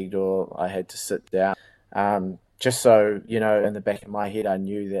fatigued or I had to sit down. Just so, in the back of my head, I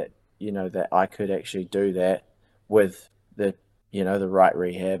knew that, that I could actually do that with the right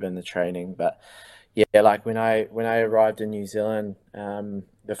rehab and the training. But yeah, like when I arrived in New Zealand,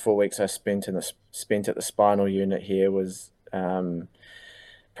 the 4 weeks I spent at the spinal unit here was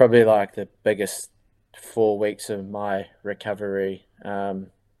probably like the biggest 4 weeks of my recovery,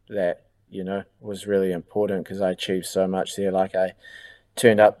 that was really important because I achieved so much there. Like I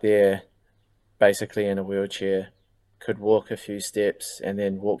turned up there basically in a wheelchair, could walk a few steps, and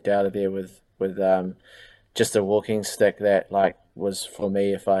then walked out of there with just a walking stick that like was for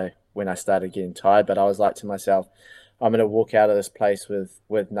me when I started getting tired. But I was like to myself, I'm gonna walk out of this place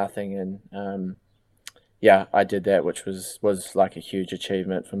with nothing, and yeah, I did that, which was like a huge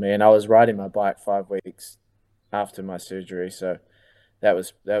achievement for me. And I was riding my bike 5 weeks after my surgery, so that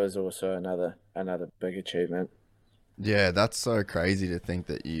was also another big achievement. Yeah, that's so crazy to think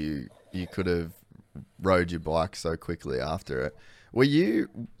that you could have rode your bike so quickly after it. Were you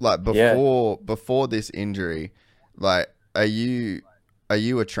like before this injury, like are you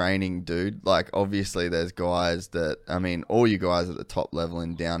a training dude? Like obviously there's guys that, I mean, all you guys at the top level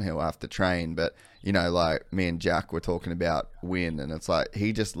in downhill have to train, but like me and Jack were talking about Win, and it's like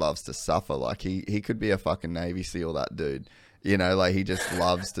he just loves to suffer. Like he could be a fucking Navy SEAL, that dude. Like he just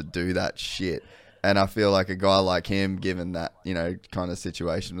loves to do that shit. And I feel like a guy like him, given that, kind of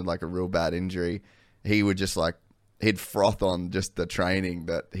situation with like a real bad injury, he would just like, he'd froth on just the training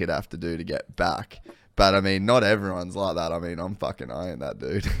that he'd have to do to get back. But I mean, not everyone's like that. I mean, I'm fucking eyeing that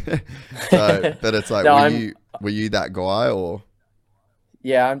dude. So, but it's like, No, were you that guy or?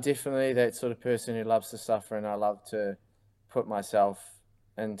 Yeah, I'm definitely that sort of person who loves to suffer, and I love to put myself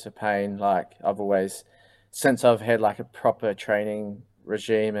into pain. Like since I've had like a proper training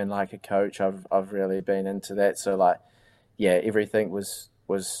regime and like a coach, I've really been into that. So like, yeah, everything was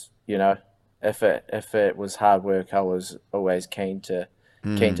if it was hard work, I was always keen to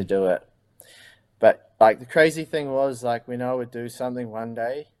do it. But like the crazy thing was, like when I would do something one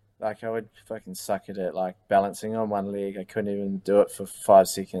day, like I would fucking suck at it, like balancing on one leg. I couldn't even do it for 5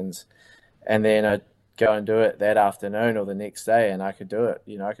 seconds. And then I'd go and do it that afternoon or the next day, and I could do it.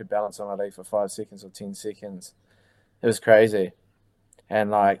 I could balance on my leg for 5 seconds or 10 seconds. It was crazy. And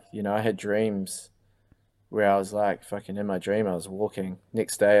like, I had dreams where I was like, fucking in my dream, I was walking.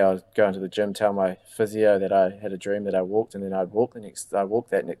 Next day, I was going to the gym, tell my physio that I had a dream that I walked, and then I walked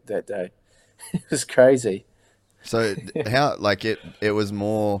that day. It was crazy. So how, like it was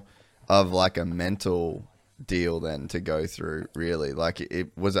more of like a mental deal then to go through, really? Like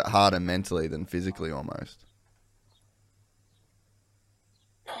was it harder mentally than physically almost?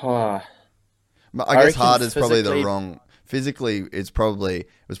 Oh, I guess reckon hard is probably the physically, wrong. Physically, it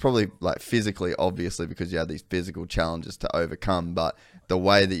was probably like physically, obviously, because you had these physical challenges to overcome, but the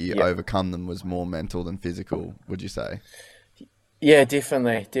way that you yeah. overcome them was more mental than physical, would you say? Yeah,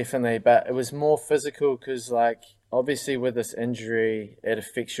 definitely. But it was more physical because, like, obviously with this injury, it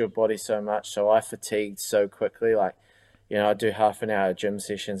affects your body so much. So I fatigued so quickly. Like, I'd do half an hour gym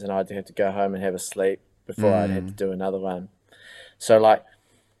sessions and I'd have to go home and have a sleep before I'd have to do another one. So, like,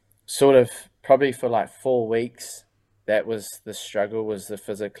 sort of probably for like 4 weeks, that was the struggle, was the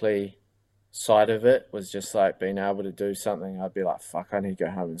physically side of it, was just like being able to do something. I'd be like, fuck, I need to go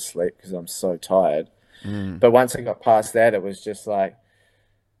home and sleep because I'm so tired. But once I got past that, it was just like,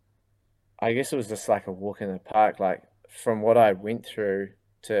 I guess it was just like a walk in the park. Like from what I went through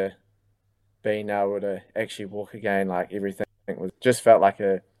to being able to actually walk again, like everything was just felt like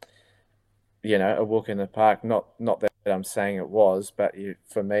a walk in the park. Not that I'm saying it was, but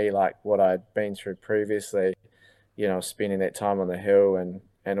for me, like what I'd been through previously, spending that time on the hill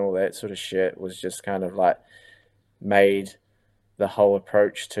and all that sort of shit was just kind of like made the whole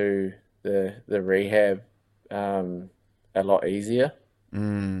approach to the rehab a lot easier.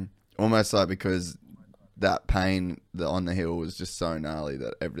 Almost like because that pain on the hill was just so gnarly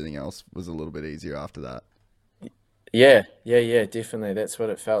that everything else was a little bit easier after that. Yeah, definitely. That's what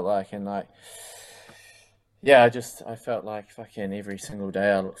it felt like. And like, yeah, I felt like fucking every single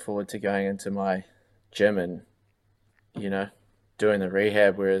day I look forward to going into my gym and, doing the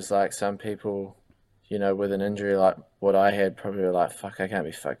rehab. Whereas like some people, with an injury like what I had, probably were like, fuck, I can't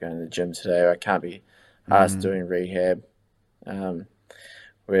be fucking going to the gym today, or I us doing rehab.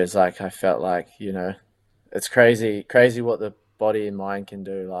 Whereas like I felt like, it's crazy what the body and mind can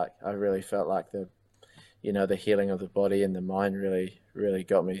do. Like I really felt like the healing of the body and the mind really, really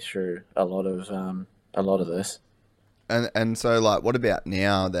got me through a lot of this. And so like, what about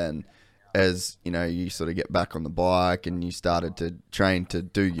now then? As you sort of get back on the bike and you started to train to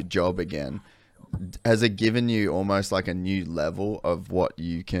do your job again, has it given you almost like a new level of what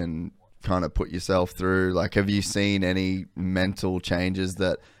you can kind of put yourself through? Like, have you seen any mental changes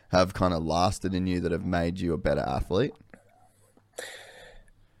that have kind of lasted in you that have made you a better athlete?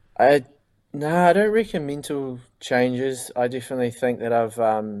 No, I don't reckon mental changes. I definitely think that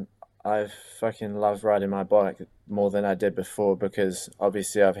I've fucking loved riding my bike more than I did before, because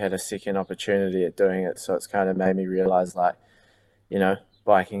obviously I've had a second opportunity at doing it. So it's kind of made me realize like,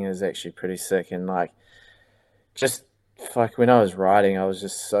 biking is actually pretty sick. And like, just like when I was riding, I was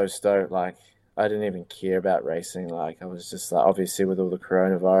just so stoked. Like I didn't even care about racing. Like I was just like, obviously with all the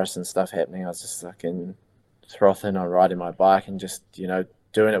coronavirus and stuff happening, I was just fucking frothing on riding my bike and just,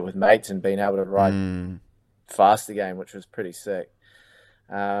 doing it with mates and being able to ride fast again, which was pretty sick.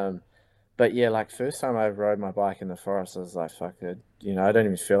 But yeah, like first time I rode my bike in the forest, I was like, fuck it. I don't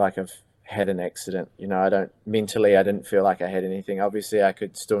even feel like I've had an accident. I didn't feel like I had anything. Obviously I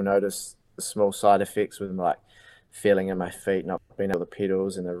could still notice the small side effects with like feeling in my feet, not being able to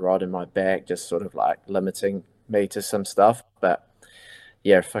pedals, and the rod in my back, just sort of like limiting me to some stuff. But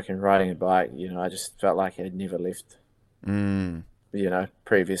yeah, fucking riding a bike, I just felt like I had never left,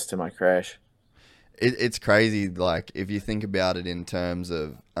 previous to my crash. It's crazy, like, if you think about it in terms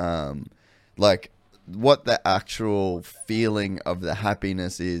of, like, what the actual feeling of the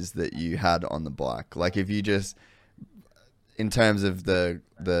happiness is that you had on the bike. Like, if you just, in terms of the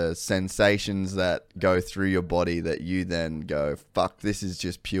sensations that go through your body that you then go, fuck, this is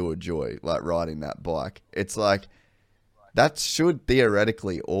just pure joy, like, riding that bike. It's like, that should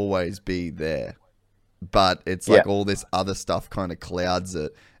theoretically always be there. But it's like all this other stuff kind of clouds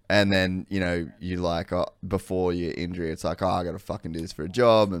it. And then, you like, before your injury, it's like, I got to fucking do this for a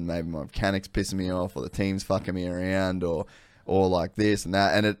job, and maybe my mechanic's pissing me off, or the team's fucking me around, or like this and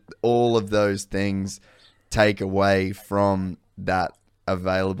that. And all of those things take away from that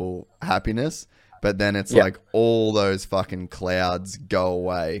available happiness. But then it's like all those fucking clouds go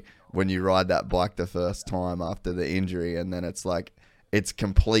away when you ride that bike the first time after the injury. And then it's like, it's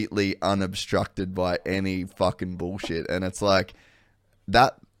completely unobstructed by any fucking bullshit. And it's like,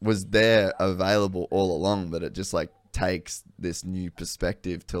 that was there available all along, but it just like takes this new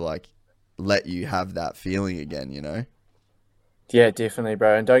perspective to like let you have that feeling again, Yeah, definitely,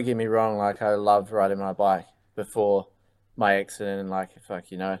 bro. And don't get me wrong, like I loved riding my bike before my accident, and like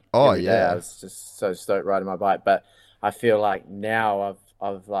every day I was just so stoked riding my bike. But I feel like now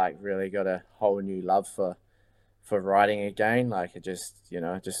I've like really got a whole new love for riding again. Like it just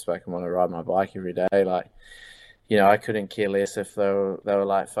just fucking want to ride my bike every day. Like I couldn't care less if they were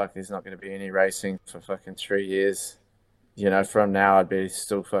like, fuck, there's not going to be any racing for fucking 3 years. From now I'd be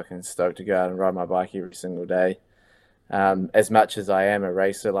still fucking stoked to go out and ride my bike every single day. As much as I am a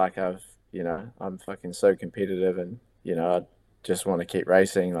racer, like I'm fucking so competitive, and I just want to keep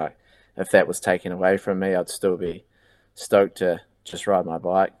racing. Like if that was taken away from me, I'd still be stoked to just ride my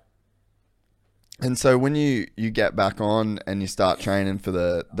bike. And so when you get back on and you start training for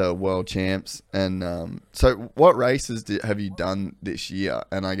the world champs, and so what races have you done this year?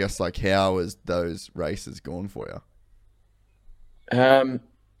 And I guess like how has those races gone for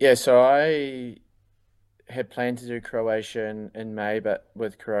you? So I had planned to do Croatia in May, but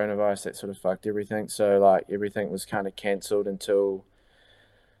with coronavirus that sort of fucked everything. So like everything was kind of cancelled until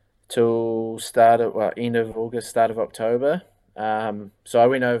end of August, start of October. So I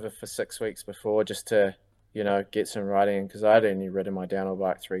went over for 6 weeks before just to, get some riding in, because I'd only ridden my downhill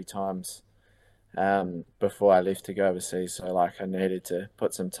bike 3 times before I left to go overseas. So like I needed to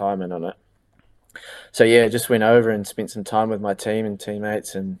put some time in on it. So yeah, just went over and spent some time with my team and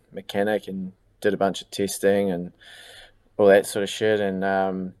teammates and mechanic, and did a bunch of testing and all that sort of shit. And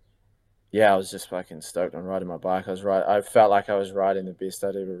I was just fucking stoked on riding my bike. I felt like I was riding the best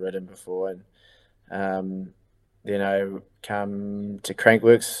I'd ever ridden before. And come to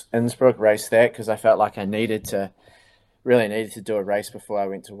Crankworx Innsbruck, race that, because I felt like I really needed to do a race before I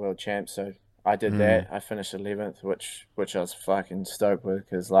went to World Champs. So I did that. I finished 11th, which I was fucking stoked with,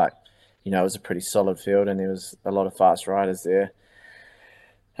 because like, it was a pretty solid field and there was a lot of fast riders there.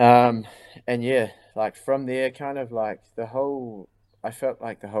 And yeah, like from there, kind of like I felt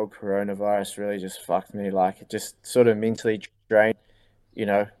like the whole coronavirus really just fucked me. Like it just sort of mentally drained.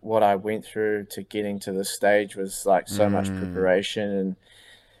 What I went through to getting to this stage was like so much preparation, and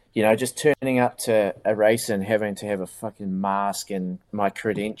just turning up to a race and having to have a fucking mask and my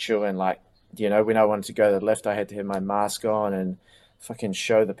credential and like, when I wanted to go to the lift, I had to have my mask on and fucking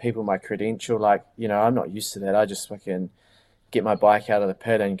show the people my credential. Like, I'm not used to that. I just fucking get my bike out of the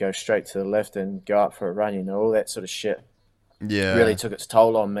pit and go straight to the lift and go up for a run, all that sort of shit. Yeah. Really took its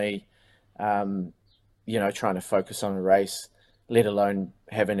toll on me, trying to focus on a race, let alone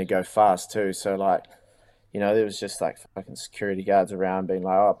having to go fast too. So like, there was just like fucking security guards around being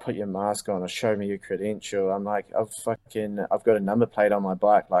like, oh, put your mask on or show me your credential. I'm like, I've got a number plate on my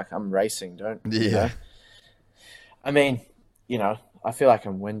bike. Like I'm racing, I mean, I feel like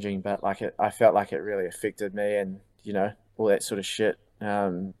I'm whinging, but like I felt like it really affected me and, all that sort of shit.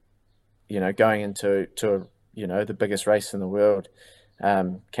 Going into the biggest race in the world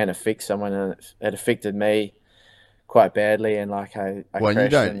can affect someone, and it affected me quite badly. And like I well,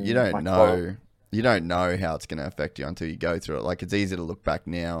 crashed you don't know. You don't know how it's going to affect you until you go through it. Like it's easy to look back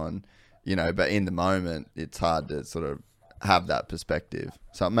now and, but in the moment it's hard to sort of have that perspective.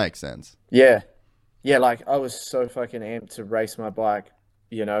 So it makes sense. Yeah. Yeah. Like I was so fucking amped to race my bike,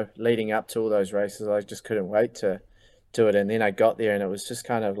 leading up to all those races. I just couldn't wait to do it. And then I got there and it was just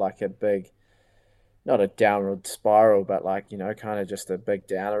kind of like a big, not a downward spiral, but like, kind of just a big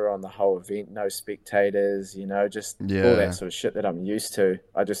downer on the whole event. No spectators, just all that sort of shit that I'm used to.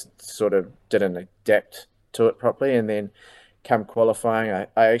 I just sort of didn't adapt to it properly. And then come qualifying,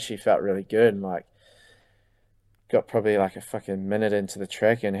 I actually felt really good and like got probably like a fucking minute into the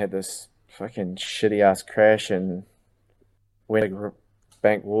track and had this fucking shitty ass crash and went a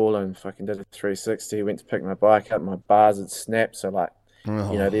bank wall and fucking did a 360. Went to pick my bike up, my bars had snapped. So like,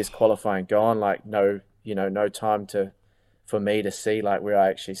 there's qualifying gone, like no time for me to see like where I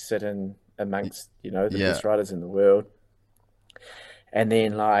actually sit in amongst, the best riders in the world. And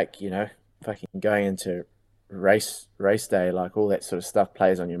then like, fucking going into race day, like all that sort of stuff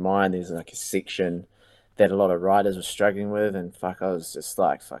plays on your mind. There's like a section that a lot of riders were struggling with, and I was just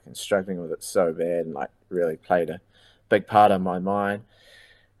like fucking struggling with it so bad and like really played a big part on my mind.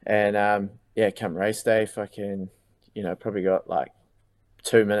 And come race day, fucking, probably got like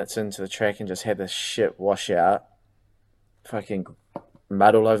 2 minutes into the track and just had this shit washout, fucking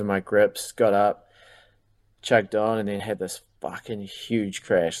mud all over my grips, got up, chugged on, and then had this fucking huge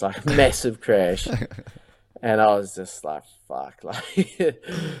crash, like massive crash. And I was just like, fuck, like, this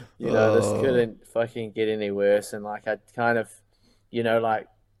couldn't fucking get any worse. And like, I kind of, like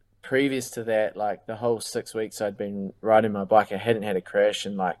previous to that, like the whole 6 weeks I'd been riding my bike, I hadn't had a crash.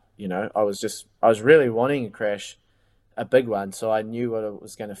 And like, I was really wanting a crash, a big one, so I knew what it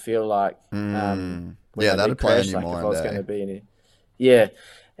was going to feel like. That'd play on your mind. If I was going to be in it,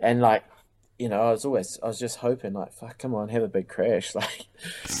 and like, I was just hoping like, fuck, come on, have a big crash, like,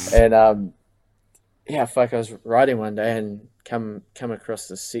 and I was riding one day and come across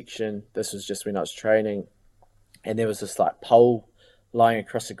this section. This was just when I was training, and there was this like pole lying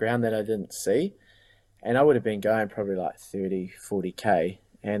across the ground that I didn't see, and I would have been going probably like 30-40k,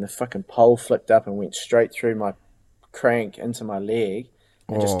 and the fucking pole flicked up and went straight through my crank into my leg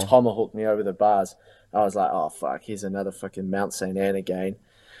and just tomahawked me over the bars. I was like, oh fuck, here's another fucking Mount St. Anne again.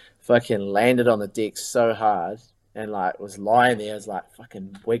 Fucking landed on the deck so hard and like was lying there, was like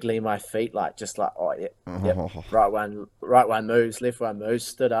fucking wiggling my feet, like just like, right one moves, left one moves,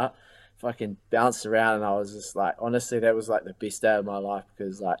 stood up, fucking bounced around, and I was just like, honestly, that was like the best day of my life,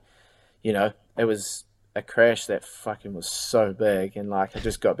 because like, it was a crash that fucking was so big, and like I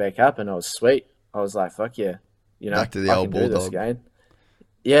just got back up and I was sweet. I was like, fuck yeah. Back to the old bulldog.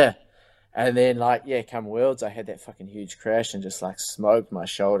 Yeah. And then like, come Worlds, I had that fucking huge crash and just like smoked my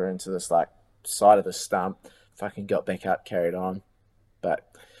shoulder into this like side of the stump, fucking got back up, carried on. But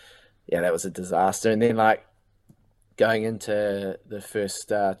yeah, that was a disaster. And then like going into the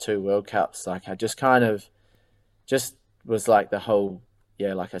first 2 World Cups, like I just kind of just was like the whole,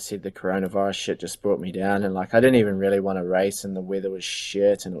 like I said, the coronavirus shit just brought me down. And like, I didn't even really want to race, and the weather was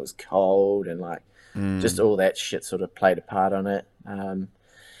shit and it was cold, and like, just all that shit sort of played a part on it. And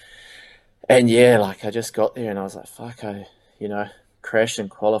like I just got there and I was like, fuck, I crashed in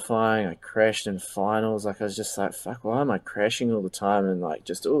qualifying, I crashed in finals. Like I was just like, fuck, why am I crashing all the time? And like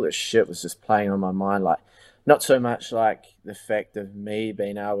just all this shit was just playing on my mind. Like not so much like the fact of me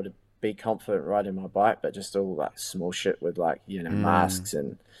being able to be confident riding my bike, but just all like small shit with like, masks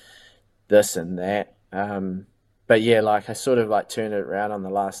and this and that. But yeah, like I sort of like turned it around on the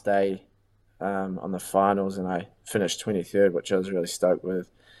last day, on the finals, and I finished 23rd, which I was really stoked with.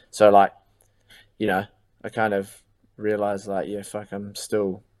 So like, I kind of realized like, fuck, I'm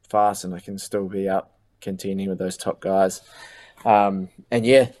still fast and I can still be up contending with those top guys. And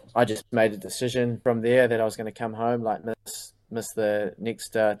I just made a decision from there that I was going to come home, like miss the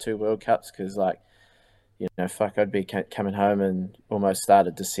next 2 World Cups because, like, you know, fuck, I'd be coming home and almost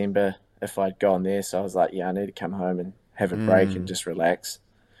started December if I'd gone there. So I was like, yeah, I need to come home and have a break and just relax.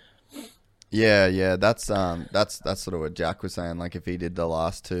 Yeah, that's sort of what Jack was saying. Like, if he did the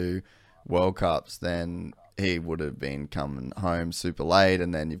last 2 World Cups, then he would have been coming home super late,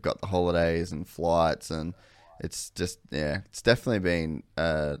 and then you've got the holidays and flights, and it's just, it's definitely been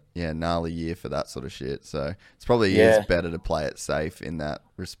gnarly year for that sort of shit. So it's probably is better to play it safe in that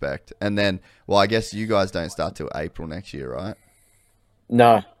respect. And then, well, I guess you guys don't start till April next year, right?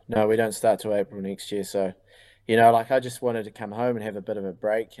 No, we don't start till April next year. So, you know, like, I just wanted to come home and have a bit of a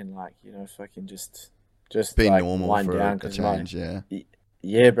break and, like, you know, fucking just be like normal wind for down a change.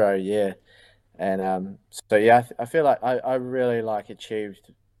 Yeah, bro, yeah. And so yeah, I feel like I really like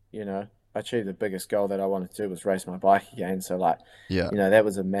achieved, you know, the biggest goal that I wanted to do was race my bike again. So, like, you know, that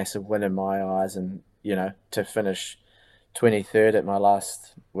was a massive win in my eyes, and, you know, to finish 23rd at my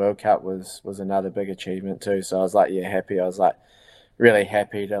last World Cup was another big achievement too. So I was like, happy. I was like really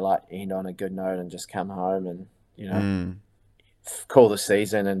happy to, like, end on a good note and just come home and, you know, call the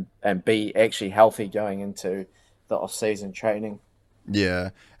season and be actually healthy going into the off-season training. Yeah.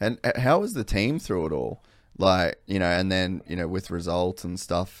 And how was the team through it all? Like, you know, and then, you know, with results and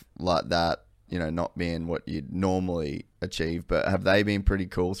stuff like that, you know, not being what you'd normally achieve, but have they been pretty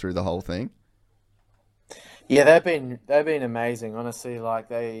cool through the whole thing? Yeah, they've been amazing. Honestly,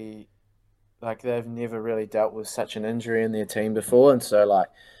 they've never really dealt with such an injury in their team before, and so, like,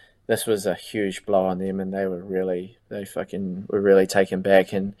 this was a huge blow on them, and they were really taken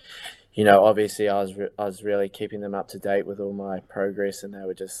back. And, you know, obviously I was really keeping them up to date with all my progress, and they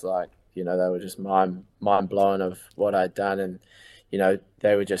were just like, you know, they were just mind blown of what I'd done, and, you know,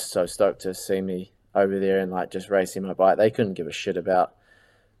 they were just so stoked to see me over there and, like, just racing my bike. They couldn't give a shit about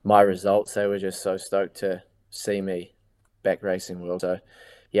my results. They were just so stoked to see me back racing world. So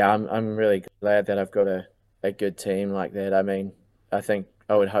yeah, I'm really glad that I've got a good team like that. I mean, I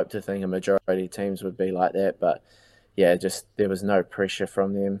would hope to think a majority of teams would be like that, but yeah, just there was no pressure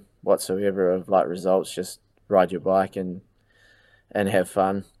from them whatsoever of, like, results. Just ride your bike and have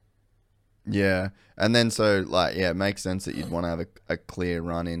fun. Yeah. And then, so, like, yeah, it makes sense that you'd want to have a clear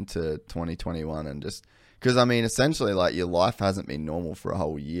run into 2021, and just because, I mean, essentially, like, your life hasn't been normal for a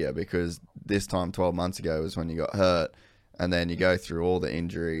whole year, because this time 12 months ago was when you got hurt, and then you go through all the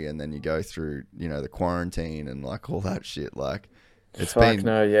injury, and then you go through, you know, the quarantine and, like, all that shit. Like, it's been...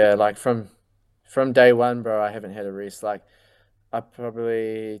 No, yeah, like, from day one, bro, I haven't had a rest. Like, I've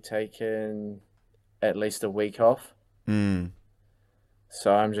probably taken at least a week off.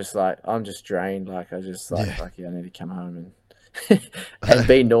 So I'm just drained. Like, I just like, fuck yeah, I need to come home and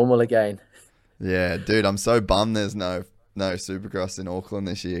be normal again. Yeah, dude, I'm so bummed there's no Supercross in Auckland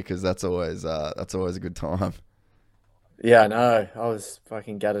this year, because that's always a good time. Yeah, I know. I was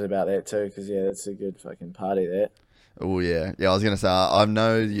fucking gutted about that too, because yeah, it's a good fucking party there. Oh yeah, I was gonna say, I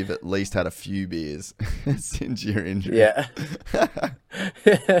know you've at least had a few beers since your injury. Yeah.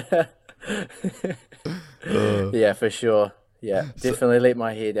 Yeah, for sure. Yeah, definitely let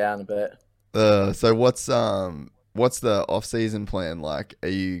my hair down a bit. So what's the off-season plan like? Are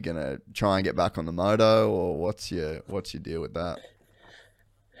you gonna try and get back on the moto, or what's your deal with that?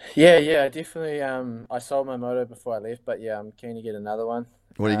 Yeah, definitely. I sold my moto before I left, but yeah, I'm keen to get another one.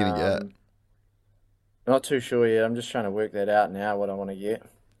 What are you gonna get? Not too sure yet. I'm just trying to work that out now, what I want to get.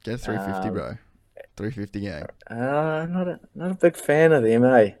 Get a 350, bro. 350 gang. Not a big fan of them,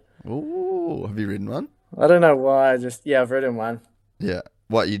 eh? Ooh, have you ridden one? I don't know why. I've ridden one. Yeah.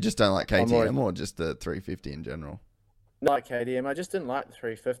 What, you just don't like KTM, or just the 350 in general? Not like KTM. I just didn't like the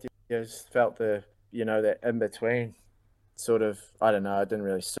 350. I just felt that in between sort of, I don't know, it didn't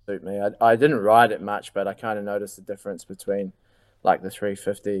really suit me. I didn't ride it much, but I kind of noticed the difference between, like, the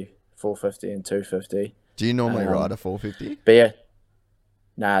 350, 450 and 250. Do you normally ride a 450? But yeah.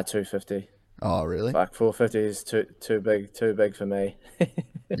 Nah, 250. Oh, really? Like, 450 is too big for me.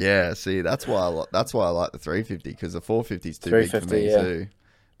 Yeah, see, that's why I like the 350, because the 450 is too big for me too.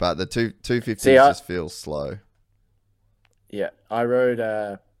 But the 250 just feels slow. Yeah, I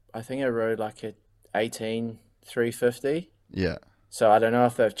think I rode like a 18 350. Yeah. So I don't know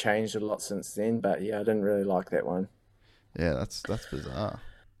if they've changed a lot since then, but yeah, I didn't really like that one. Yeah, that's bizarre.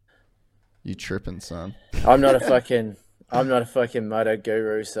 You tripping, son? I'm not a fucking moto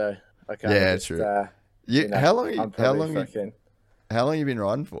guru, so I can't. Yeah, true. How long have you been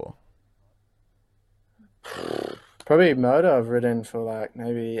riding for? Probably moto I've ridden for like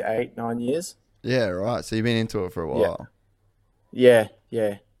maybe 8-9 years. Yeah, right. So you've been into it for a while. Yeah.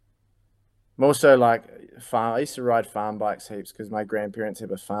 More so like farm. I used to ride farm bikes heaps because my grandparents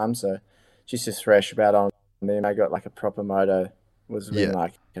have a farm, so just to thrash about on then I got like a proper moto. Was when Yeah.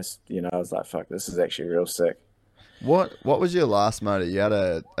 like just I was like, fuck, this is actually real sick. What was your last motor? You had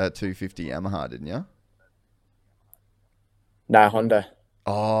a 250 Yamaha, didn't you? No, Honda.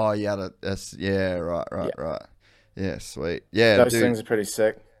 Oh, you had yeah, right. Yeah, sweet. Yeah, Those dude. things are pretty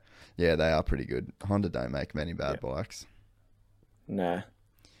sick. Yeah, they are pretty good. Honda don't make many bad bikes. Nah.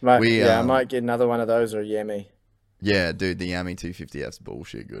 I might get another one of those or a Yemi. Yeah, dude, the Yami 250F's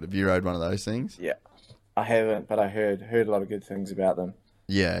bullshit good. Have you rode one of those things? Yeah. I haven't, but I heard a lot of good things about them.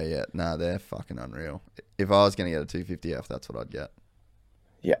 Yeah. Nah, they're fucking unreal. If I was going to get a 250F, that's what I'd get.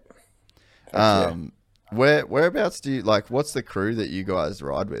 Yeah. Fuck Whereabouts do you, like, what's the crew that you guys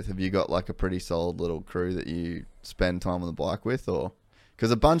ride with? Have you got, like, a pretty solid little crew that you spend time on the bike with, or?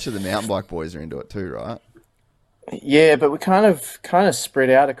 Because a bunch of the mountain bike boys are into it too, right? Yeah, but we kind of spread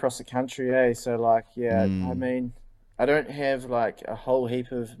out across the country, eh? So like, I mean, I don't have like a whole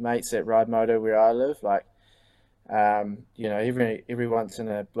heap of mates that ride moto where I live. Like, every once in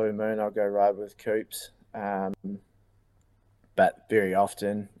a blue moon I'll go ride with Coops, but very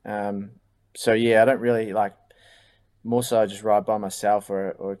often. So yeah, I don't really like. More so, I just ride by myself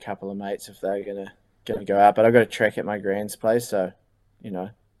or a couple of mates if they're gonna go out. But I've got a track at my grand's place, so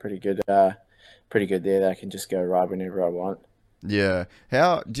pretty good there that I can just go ride whenever I want. Yeah.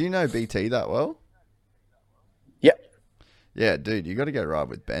 How do you know BT that well? Yep. Yeah, dude, you got to go ride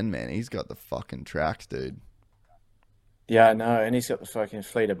with Ben, man. He's got the fucking tracks, dude. Yeah, I know, and he's got the fucking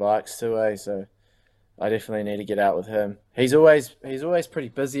fleet of bikes too, eh? So I definitely need to get out with him. He's always pretty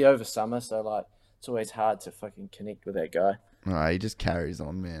busy over summer, so like it's always hard to fucking connect with that guy. Oh, he just carries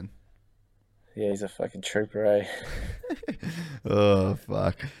on, man. Yeah, he's a fucking trooper, eh? Oh,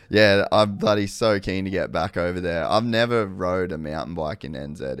 fuck. Yeah, I'm bloody so keen to get back over there. I've never rode a mountain bike in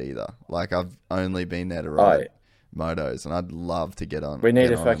NZ either. Like, I've only been there to ride motos, and I'd love to get on. We need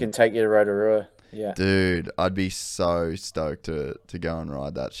to fucking take you to Rotorua. Yeah. Dude, I'd be so stoked to go and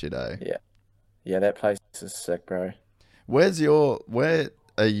ride that shit, eh? Yeah. Yeah, that place is sick, bro. Where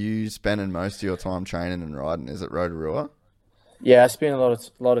are you spending most of your time training and riding? Is it Rotorua? Yeah, I spend a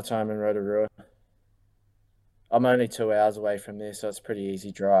lot of time in Rotorua. I'm only 2 hours away from there, so it's a pretty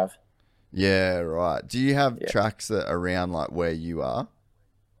easy drive. Yeah, right. Do you have tracks that are around like where you are?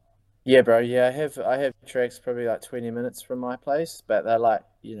 Yeah, bro. Yeah, I have tracks probably like 20 minutes from my place, but they're like,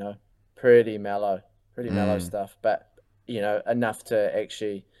 pretty mellow stuff, but enough to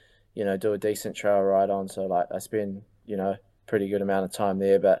actually, do a decent trail ride on. So like I spend, pretty good amount of time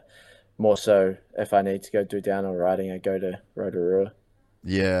there, but more so if I need to go do downhill riding, I go to Rotorua.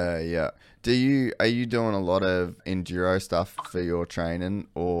 Yeah. Are you doing a lot of enduro stuff for your training,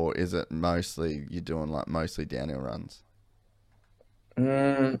 or is it mostly you're doing like mostly downhill runs?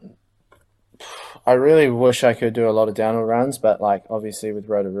 I really wish I could do a lot of downhill runs, but like obviously with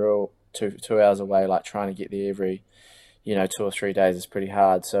Rotorua, two hours away, like trying to get there every, 2 or 3 days is pretty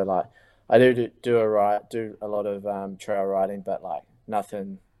hard. So like I do a lot of trail riding, but like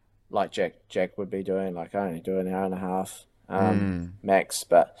nothing like Jack would be doing. Like I only do an hour and a half max,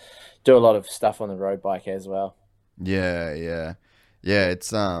 but do a lot of stuff on the road bike as well. Yeah.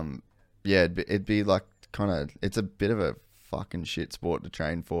 It's it'd be like it's a bit of a fucking shit sport to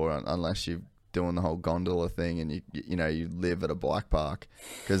train for unless you're doing the whole gondola thing and you live at a bike park,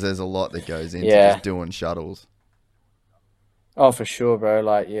 because there's a lot that goes into just doing shuttles. Oh, for sure, bro.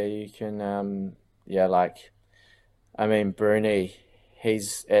 Like, yeah, you can, I mean, Bruni,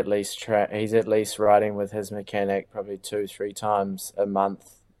 he's at least riding with his mechanic probably 2-3 times a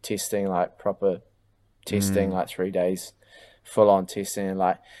month, testing like proper testing, like 3 days, full on testing. And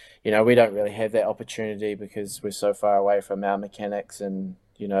like, we don't really have that opportunity because we're so far away from our mechanics and,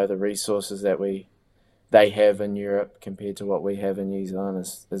 the resources that they have in Europe compared to what we have in New Zealand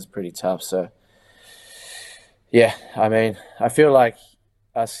is pretty tough. So, yeah, I mean, I feel like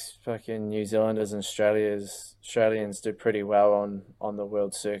us fucking New Zealanders and Australians do pretty well on the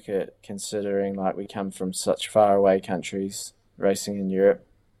world circuit, considering like we come from such far away countries racing in Europe.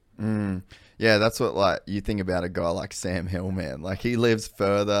 Yeah, that's what like you think about a guy like Sam Hill, man. Like he lives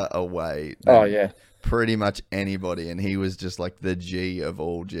further away than pretty much anybody, and he was just like the G of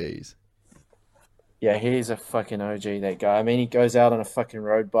all Gs. Yeah, he's a fucking OG, that guy. I mean, he goes out on a fucking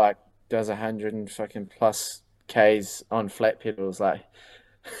road bike, does 100 and fucking plus Ks on flat pedals. Like,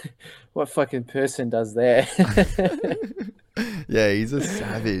 what fucking person does that? Yeah, he's a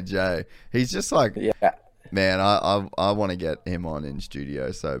savage, eh? He's just like, man, I want to get him on in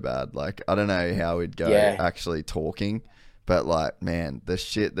studio so bad. Like, I don't know how he'd go actually talking, but like, man, the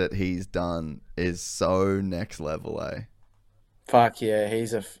shit that he's done is so next level, eh? Fuck yeah,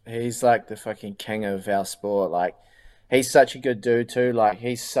 he's like the fucking king of our sport. Like, he's such a good dude too. Like,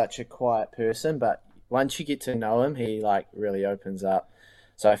 he's such a quiet person, but once you get to know him, he like really opens up.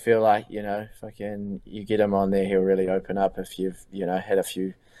 So I feel like, you know, fucking you get him on there, he'll really open up if you've, you know, had a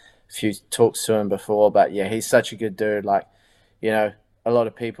few talks to him before. But yeah, he's such a good dude. Like, you know, a lot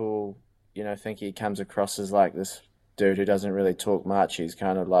of people, you know, think he comes across as like this dude who doesn't really talk much. He's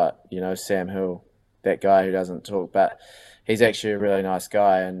kind of like, you know, Sam Hill, that guy who doesn't talk, but he's actually a really nice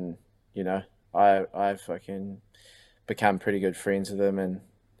guy. And, you know, I fucking become pretty good friends with him. And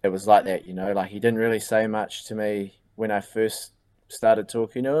it was like that, you know, like he didn't really say much to me when I first started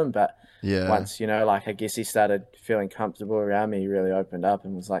talking to him, but once, you know, like I guess he started feeling comfortable around me, he really opened up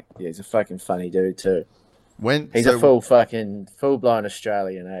and was like, yeah, he's a fucking funny dude too. He's a full blown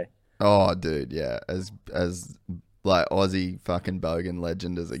Australian, eh? Oh, dude, yeah, as like Aussie fucking bogan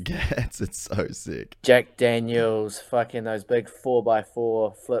legend as it gets. It's so sick. Jack Daniels, fucking those big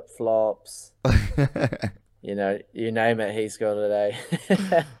 4x4 flip flops. You know, you name it, he's got it,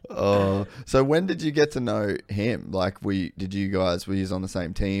 eh? Oh, so when did you get to know him? Like, were you on the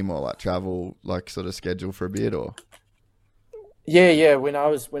same team or like travel, like sort of schedule for a bit or? Yeah. When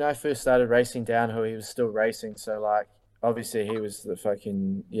I first started racing downhill, he was still racing. So like, obviously he was the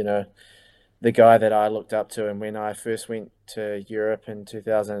fucking, you know, the guy that I looked up to. And when I first went to Europe in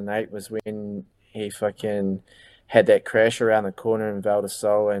 2008 was when he fucking had that crash around the corner in Val di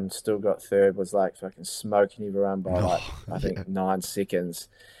Sole and still got third, was like fucking smoking everyone by like, I think 9 seconds.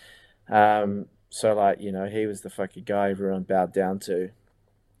 So like, you know, he was the fucking guy everyone bowed down to.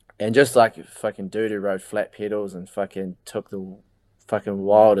 And just like a fucking dude who rode flat pedals and fucking took the fucking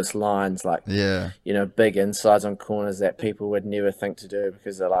wildest lines, like, you know, big insides on corners that people would never think to do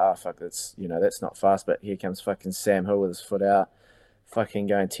because they're like, oh, fuck, that's, you know, that's not fast. But here comes fucking Sam Hill with his foot out, fucking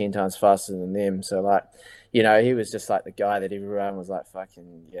going 10 times faster than them. So like, you know, he was just like the guy that everyone was like,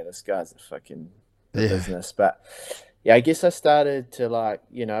 fucking, yeah, this guy's a fucking business. But yeah, I guess I started to like,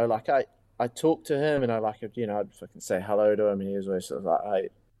 you know, like I talked to him and I like, you know, I'd fucking say hello to him and he was always sort of like, hey,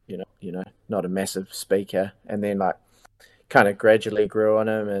 you know, not a massive speaker. And then like kind of gradually grew on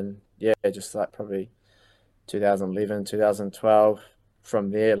him and yeah, just like probably 2011, 2012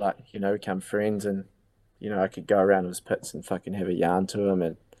 from there, like, you know, become friends and, you know, I could go around his pits and fucking have a yarn to him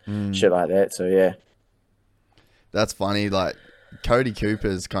and shit like that. So yeah. That's funny. Like Cody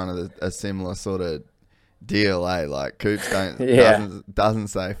Cooper's kind of a similar sort of deal, eh? Like Coops doesn't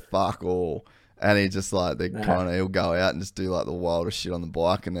say fuck all, and he just like he'll go out and just do like the wildest shit on the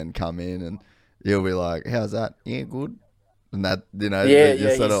bike, and then come in and he'll be like, "How's that? Yeah, good." And that, you know,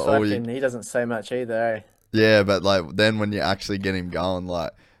 sort of he doesn't say much either, eh? Yeah, but like then when you actually get him going,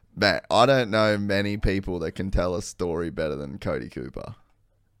 like, man, I don't know many people that can tell a story better than Cody Cooper.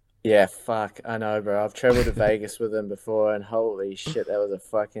 Yeah, fuck, I know, bro. I've traveled to Vegas with him before, and holy shit, that was a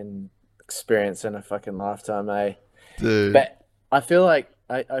fucking experience in a fucking lifetime, eh? Dude. But I feel like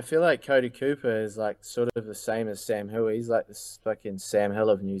Cody Cooper is like sort of the same as Sam Hill. He's like this fucking Sam Hill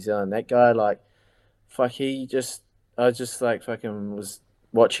of New Zealand. That guy, like, fuck, I just like fucking was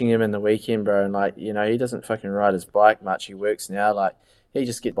watching him in the weekend, bro, and like, you know, he doesn't fucking ride his bike much. He works now, like, he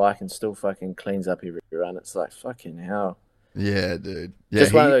just gets bike and still fucking cleans up every run. It's like, fucking hell. Yeah, dude. Yeah,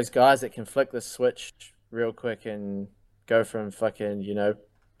 just one of those guys that can flick the switch real quick and go from fucking, you know,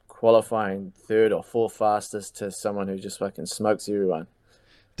 qualifying 3rd or 4th fastest to someone who just fucking smokes everyone.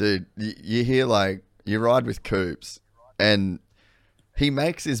 Dude, you hear like, you ride with Coops and he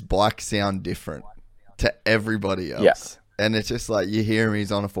makes his bike sound different to everybody else. Yeah. And it's just like, you hear him,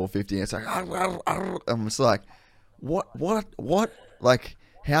 he's on a 450 and it's like, I'm just like, what? Like,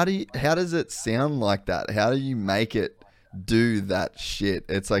 how does it sound like that? How do you make it do that shit?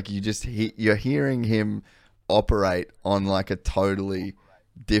 It's like you're hearing him operate on like a totally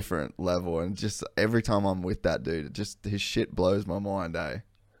different level, and just every time I'm with that dude, his shit blows my mind, eh?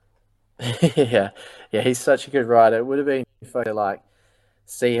 yeah, he's such a good rider. It would have been fun to like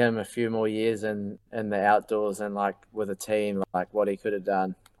see him a few more years in the outdoors and like with a team, like what he could have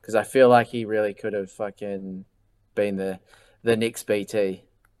done, because I feel like he really could have fucking been the next BT.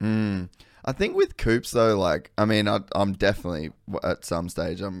 I think with Coops though, like, I mean, I'm definitely at some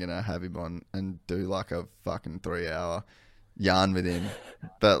stage I'm gonna have him on and do like a fucking 3-hour yarn with him,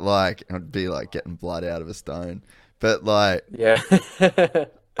 but like it'd be like getting blood out of a stone. But like, yeah,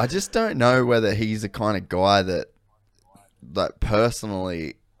 I just don't know whether he's the kind of guy that, like,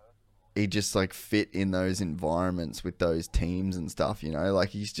 personally, he just like fit in those environments with those teams and stuff. You know, like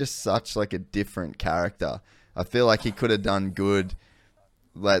he's just such like a different character. I feel like he could have done good.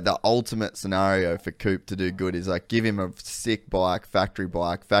 Like the ultimate scenario for Coop to do good is like give him a sick bike, factory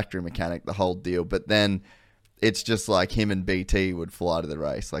mechanic, the whole deal. But then it's just like him and BT would fly to the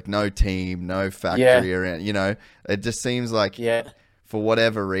race. Like no team, no factory around, you know, it just seems like for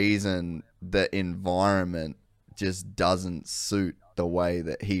whatever reason, the environment just doesn't suit the way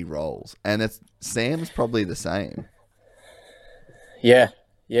that he rolls. And Sam's probably the same. Yeah.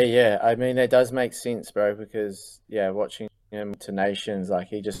 I mean, that does make sense, bro, because, watching him to Nations, like,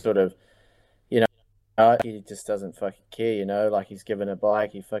 he just sort of, he just doesn't fucking care, like, he's given a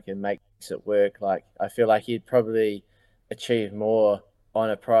bike, he fucking makes it work. Like, I feel like he'd probably achieve more on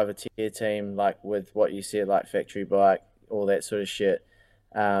a privateer team, like, with what you said, like, factory bike, all that sort of shit,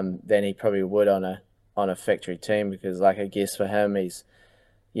 than he probably would on a factory team, because, like, I guess for him, he's,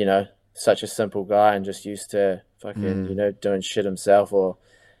 such a simple guy and just used to fucking, doing shit himself, or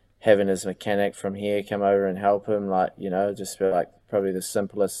having his mechanic from here come over and help him, like, just feel like probably the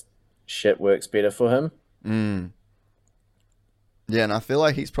simplest shit works better for him. Yeah, and I feel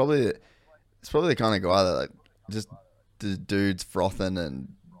like he's probably the kind of guy that, like, just the dude's frothing and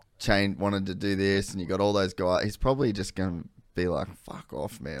wanted to do this, and you got all those guys. He's probably just gonna be like, "Fuck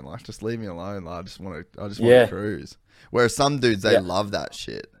off, man! Like, just leave me alone. Like, I just want to cruise." Whereas some dudes, they love that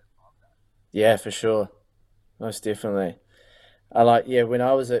shit. Yeah, for sure, most definitely. When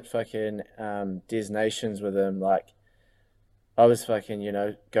I was at fucking Des Nations with him, like, I was fucking,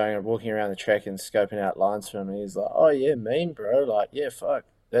 going and walking around the track and scoping out lines for him, and he's like, "Oh yeah, mean, bro. Like, yeah, fuck,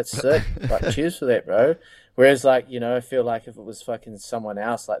 that's sick. Like, cheers for that, bro." Whereas, like, I feel like if it was fucking someone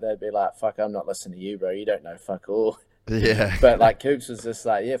else, like, they'd be like, "Fuck, I'm not listening to you, bro. You don't know fuck all." Yeah. But, like, Coops was just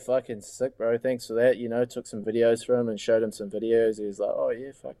like, "Yeah, fucking sick, bro. Thanks for that." Took some videos for him and showed him some videos. He was like, "Oh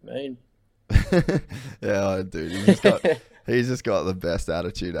yeah, fuck, mean." Yeah, dude, he's just got the best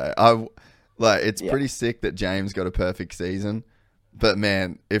attitude. It's pretty sick that James got a perfect season, but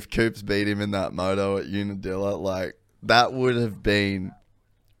man, if Coops beat him in that moto at Unadilla, like, that would have been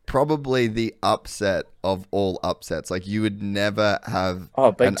probably the upset of all upsets. Like, you would never have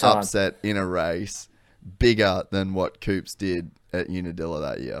an upset in a race bigger than what Coops did at Unadilla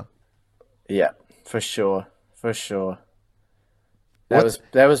that year. Yeah, for sure. That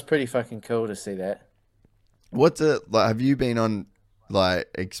was pretty fucking cool to see that. What's it like? Have you been on, like,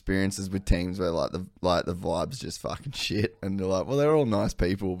 experiences with teams where like the vibes just fucking shit, and they're like, well, they're all nice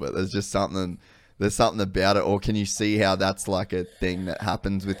people, but there's something about it? Or can you see how that's like a thing that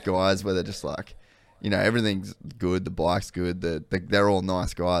happens with guys where they're just like, everything's good, the bike's good, they're all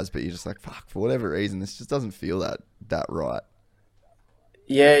nice guys, but you're just like, fuck, for whatever reason, this just doesn't feel that right.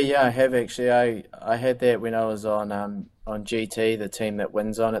 Yeah, I have actually. I had that when I was on GT, the team that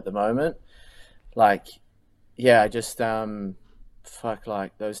wins on at the moment. Like, I just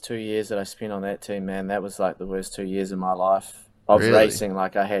like, those 2 years that I spent on that team, man, that was like the worst 2 years of my life of racing.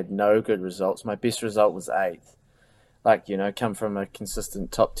 Like, I had no good results. My best result was 8th. Like, come from a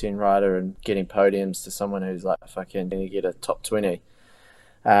consistent top 10 rider and getting podiums to someone who's like fucking going to get a top 20.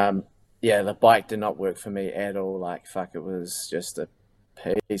 The bike did not work for me at all. Like, fuck, it was just a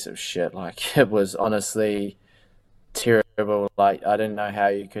piece of shit. Like, it was honestly terrible. Like, I didn't know how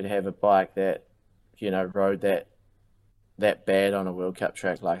you could have a bike that, rode that bad on a World Cup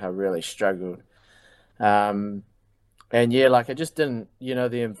track. Like, I really struggled. And yeah, like, I just didn't,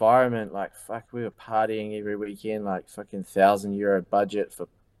 the environment, like, fuck, we were partying every weekend, like, fucking €1,000 budget for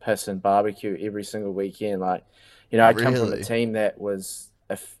piss and barbecue every single weekend. Like, I come from a team that was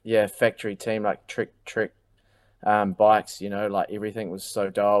a factory team, like trick bikes, like, everything was so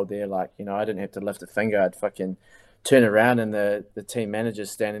dialed there. Like, I didn't have to lift a finger. I'd fucking turn around and the team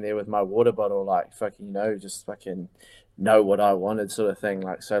manager's standing there with my water bottle, like, fucking, just fucking know what I wanted, sort of thing.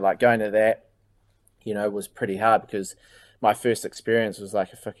 Like, so, like, going to that, was pretty hard, because my first experience was like,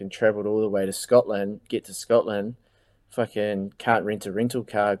 I fucking travelled all the way to Scotland, get to Scotland, fucking can't rent a rental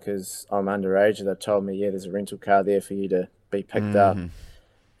car because I'm underage. And they've told me, there's a rental car there for you to be picked up.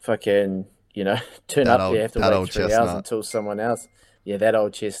 Fucking, turn up there, have to wait 3 hours until someone else. Yeah, that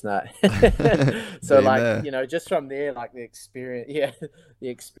old chestnut. So, like, just from there, like, the experience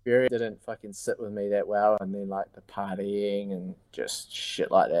didn't fucking sit with me that well. And then, like, the partying and just shit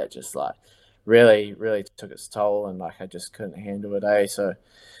like that, just, like, really, really took its toll, and, like, I just couldn't handle it, So,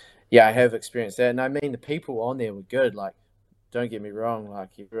 yeah, I have experienced that. And I mean, the people on there were good. Like, don't get me wrong, like,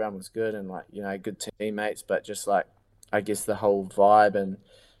 everyone was good and, like, good teammates, but just, like, I guess the whole vibe and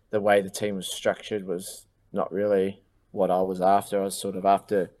the way the team was structured was not really what I was after. I was sort of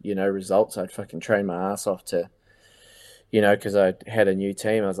after, results. I'd fucking train my ass off to, because I had a new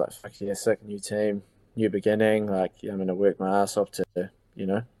team. I was like, fuck yeah, sick, new team, new beginning. Like, I'm going to work my ass off to,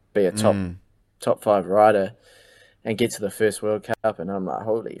 be a top 5 rider and get to the first World Cup. And I'm like,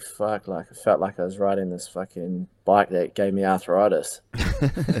 holy fuck, like, I felt like I was riding this fucking bike that gave me arthritis.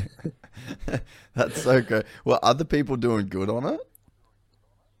 That's so good. Well, other people doing good on it?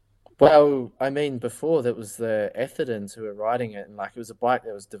 Well, I mean, before that was the Etherdons who were riding it, and like it was a bike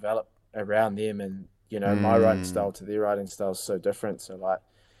that was developed around them, and my riding Mm, style to their riding style is so different. So like,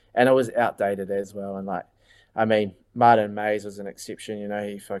 and it was outdated as well. And like, I mean, Martin Mays was an exception.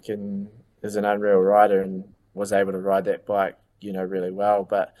 He fucking is an unreal rider and was able to ride that bike, really well.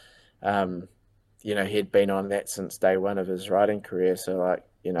 But he'd been on that since day one of his riding career, so like,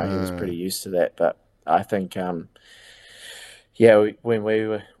 he was uh, pretty used to that. But I think yeah, when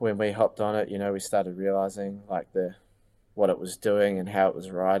we hopped on it, we started realizing like the what it was doing and how it was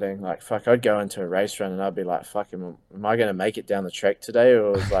riding. Like, fuck, I'd go into a race run and I'd be like, fuck, am I going to make it down the track today,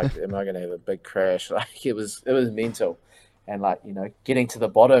 or was like, am I going to have a big crash? Like, it was mental, and like, getting to the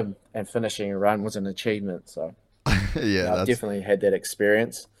bottom and finishing a run was an achievement. So yeah, I've definitely had that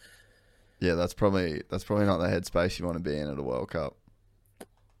experience. that's probably not the headspace you want to be in at a World Cup.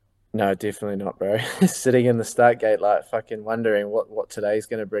 No, definitely not, bro. Sitting in the start gate, like fucking wondering what today's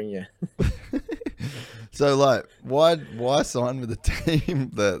going to bring you. So, like, why sign with a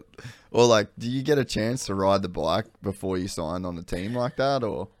team that, or like, do you get a chance to ride the bike before you sign on a team like that,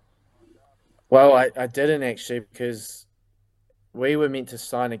 or? Well, I didn't actually, because we were meant to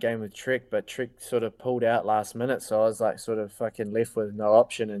sign a game with Trek, but Trek sort of pulled out last minute, so I was like sort of fucking left with no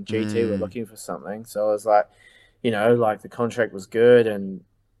option, and GT were looking for something. So I was like, like the contract was good, and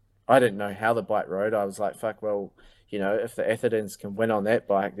I didn't know how the bike rode. I was like, fuck, well, if the Etherdons can win on that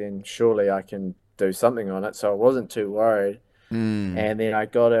bike, then surely I can do something on it. So I wasn't too worried. Mm, And then I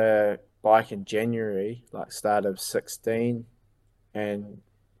got a bike in January, like start of 16, and,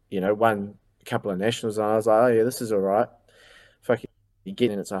 won a couple of nationals. And I was like, oh, yeah, this is all right. Fucking, you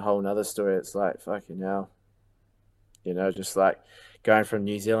get in, it's a whole nother story. It's like, fucking hell. Just like going from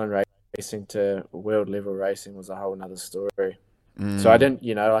New Zealand racing to world level racing was a whole nother story. So I mm.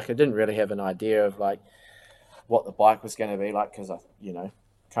 didn't, I didn't really have an idea of like what the bike was going to be like, because I,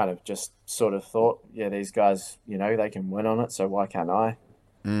 kind of just sort of thought, yeah, these guys, they can win on it, so why can't I?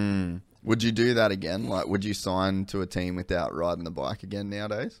 Would you do that again? Like, would you sign to a team without riding the bike again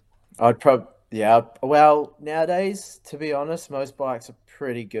nowadays? I'd probably, yeah, well, nowadays, to be honest, most bikes are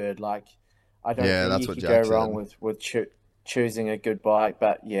pretty good. Like, I don't Yeah, think that's you what could go Jack wrong said. with choosing a good bike.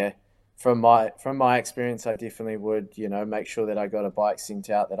 But yeah, from my experience, I definitely would, make sure that I got a bike sent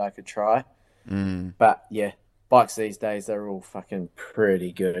out that I could try. Mm. But yeah, bikes these days, they're all fucking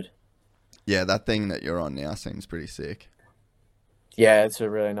pretty good. Yeah, that thing that you're on now seems pretty sick. Yeah, it's a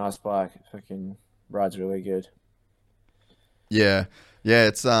really nice bike. It fucking rides really good. Yeah. Yeah,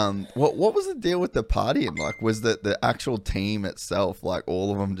 it's what was the deal with the partying? Like, was that the actual team itself, like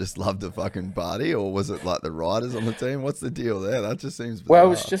all of them just loved to fucking party, or was it like the riders on the team? What's the deal there? That just seems Well, it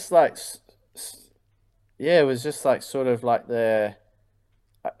was bizarre. just like, yeah, it was just like sort of like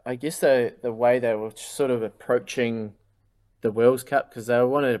I guess the way they were sort of approaching the World Cup, because they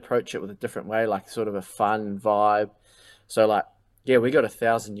wanted to approach it with a different way, like sort of a fun vibe. So like, yeah, we got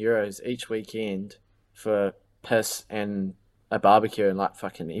 €1,000 each weekend for piss and a barbecue, and like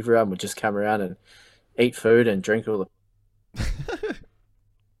fucking everyone would just come around and eat food and drink all the.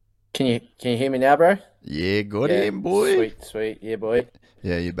 Can you hear me now, bro? Yeah, good Yeah, him, boy. sweet, yeah, boy.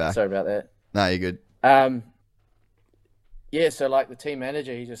 Yeah, you're back. Sorry about that. Nah, you're good. Um, yeah, so like the team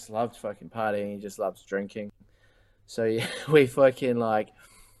manager, he just loves fucking partying. He just loves drinking. So yeah, we fucking like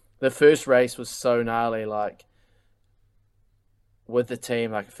the first race was so gnarly. Like with the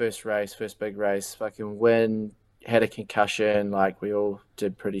team, like first race, first big race, fucking win, had a concussion. Like we all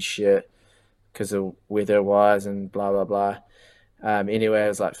did pretty shit because of weather wise and blah blah blah. Anyway, it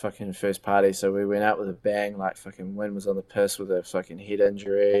was like fucking first party, so we went out with a bang. Like fucking Win was on the piss with a fucking head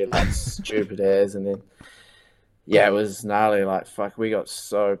injury, like stupid as, and then yeah, it was gnarly. Like fuck, we got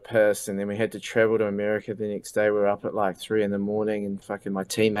so pissed, and then we had to travel to America the next day. We were up at like 3 in the morning, and fucking my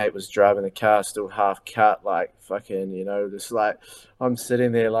teammate was driving the car, still half cut, like fucking, just like I'm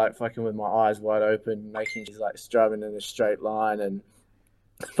sitting there like fucking with my eyes wide open, making just like driving in a straight line, and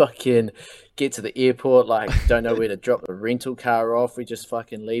fucking get to the airport, like don't know where to drop the rental car off. We just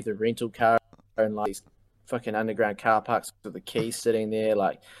fucking leave the rental car and like these fucking underground car parks with the keys sitting there.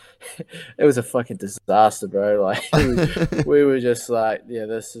 Like it was a fucking disaster, bro. Like we were just like, yeah,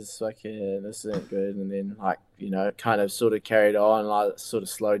 this isn't good. And then like, kind of sort of carried on, like sort of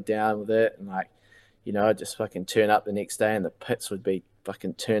slowed down with it. And like, I'd just fucking turn up the next day and the pits would be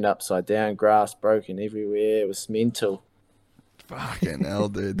fucking turned upside down, grass broken everywhere. It was mental. Fucking hell,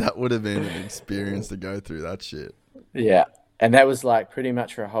 dude. That would have been an experience to go through that shit. Yeah. And that was like pretty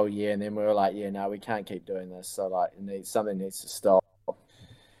much for a whole year. And then we were like, yeah, no, we can't keep doing this. So like something needs to stop.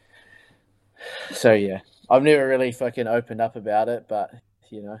 So yeah, I've never really fucking opened up about it, but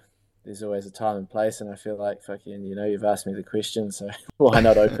there's always a time and place, and I feel like fucking, you know, you've asked me the question, so why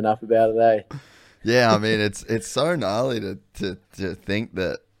not open up about it, eh? Yeah, I mean, it's so gnarly to think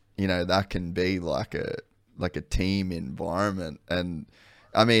that, you know, that can be like a team environment. And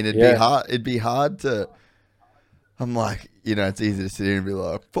I mean, it'd be hard to, I'm like, you know, it's easy to sit here and be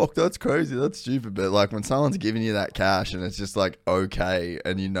like, fuck, that's crazy, that's stupid. But like when someone's giving you that cash and it's just like, okay,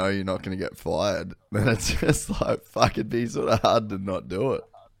 and you know you're not going to get fired, then it's just like, fuck, it'd be sort of hard to not do it.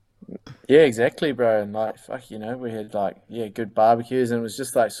 Yeah, exactly, bro. And like, fuck, you know, we had like, good barbecues, and it was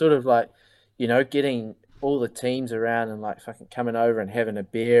just like, sort of like, you know, getting all the teams around and like fucking coming over and having a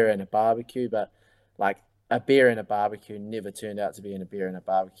beer and a barbecue. But like a beer and a barbecue never turned out to be a beer and a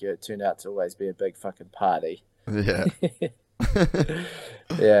barbecue. It turned out to always be a big fucking party. Yeah.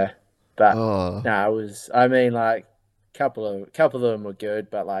 Yeah. But no, it was, I mean, like couple of them were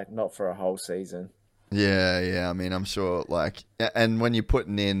good, but like not for a whole season. Yeah. I mean, I'm sure, like, and when you're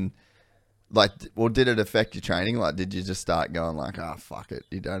putting in, like, well, did it affect your training? Like, did you just start going like, fuck it,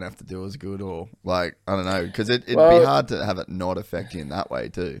 you don't have to do as good, or like, I don't know, because it'd be hard to have it not affect you in that way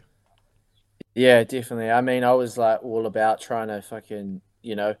too. Yeah, definitely. I mean, I was like all about trying to fucking,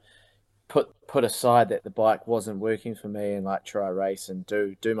 you know, put aside that the bike wasn't working for me and like try race and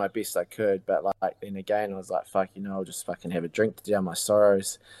do my best I could. But like then again, I was like, fuck, you know, I'll just fucking have a drink to down my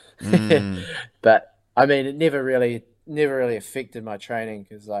sorrows. But I mean, it never really affected my training,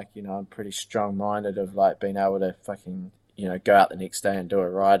 because like, you know, I'm pretty strong minded of like being able to fucking, you know, go out the next day and do a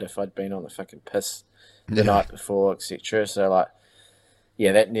ride if I'd been on the fucking piss the night before, etc. So like,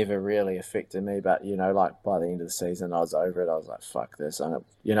 yeah, that never really affected me. But, you know, like by the end of the season, I was over it. I was like, fuck this.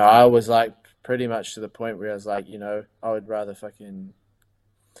 You know, I was like pretty much to the point where I was like, you know, I would rather fucking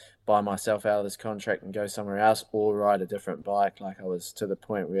buy myself out of this contract and go somewhere else or ride a different bike. Like I was to the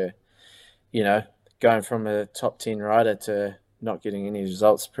point where, you know, going from a top 10 rider to not getting any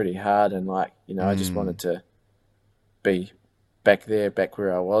results pretty hard. And like, you know, I just wanted to be back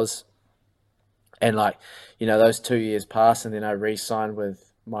where I was. And like, you know, those 2 years passed, and then I re-signed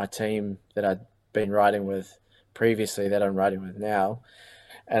with my team that I'd been riding with previously, that I'm riding with now.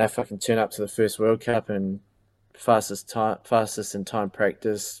 And I fucking turned up to the first World Cup and fastest in time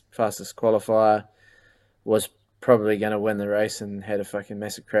practice, fastest qualifier, was probably going to win the race, and had a fucking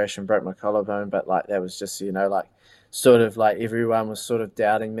massive crash and broke my collarbone. But like, that was just, you know, like sort of like everyone was sort of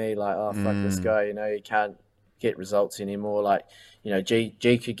doubting me, like, oh, fuck this guy, you know, you can't get results anymore. Like, you know, G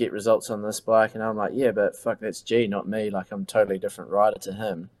could get results on this bike. And I'm like, yeah, but fuck, that's G, not me. Like, I'm a totally different rider to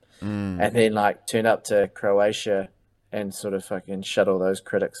him. And then like turn up to Croatia and sort of fucking shut all those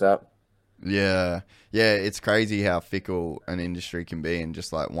critics up. Yeah, it's crazy how fickle an industry can be in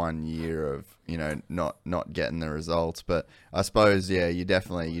just like 1 year of, you know, not getting the results. But I suppose, yeah, you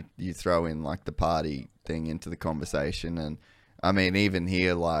definitely you throw in like the party thing into the conversation. And I mean, even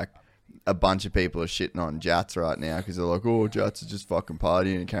here, like a bunch of people are shitting on Jats right now because they're like, oh, Jats are just fucking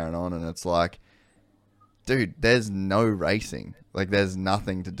partying and carrying on. And it's like, dude, there's no racing. Like, there's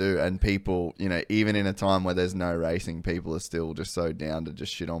nothing to do. And people, you know, even in a time where there's no racing, people are still just so down to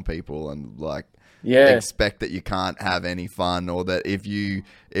just shit on people and like expect that you can't have any fun, or that if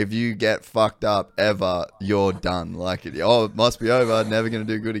you get fucked up ever, you're done. Like, it must be over, never going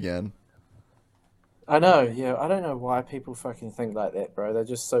to do good again. I know, yeah. I don't know why people fucking think like that, bro. They're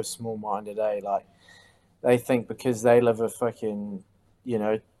just so small-minded, eh? Like, they think because they live a fucking, you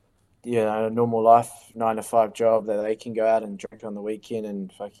know, a normal life, 9-to-5 job, that they can go out and drink on the weekend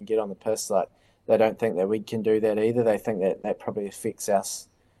and fucking get on the piss. Like, they don't think that we can do that either. They think that probably affects us,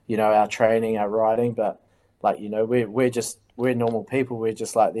 you know, our training, our riding. But like, you know, we're normal people. We're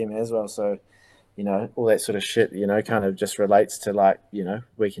just like them as well. So, you know, all that sort of shit, you know, kind of just relates to like, you know,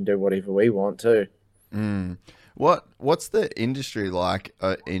 we can do whatever we want too. What's the industry like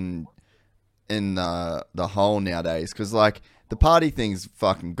in the whole nowadays? Because like the party thing's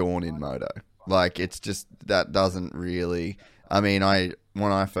fucking gone in moto. Like, it's just, that doesn't really. I mean,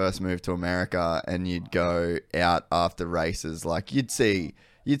 when I first moved to America and you'd go out after races, like you'd see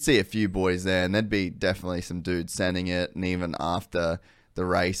a few boys there, and there'd be definitely some dudes sending it, and even after the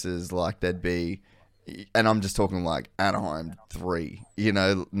races, like there'd be. And I'm just talking like Anaheim 3, you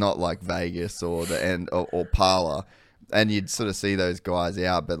know, not like Vegas or the end or Parla. And you'd sort of see those guys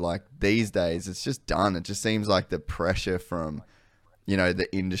out. But like these days, it's just done. It just seems like the pressure from, you know,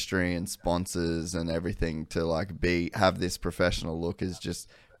 the industry and sponsors and everything to like have this professional look has just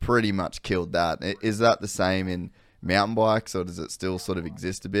pretty much killed that. Is that the same in mountain bikes, or does it still sort of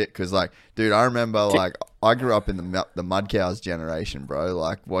exist a bit? Because like, dude, I remember like I grew up in the Mud Cows generation, bro.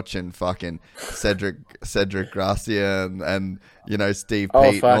 Like watching fucking Cedric Gracia and you know Steve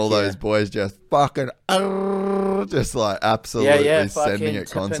Pete and all those boys just fucking people just like Yeah, absolutely yeah, sending fucking it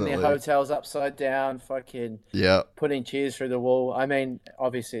tipping constantly. their hotels upside down, fucking Yeah. putting chairs through the wall. I mean,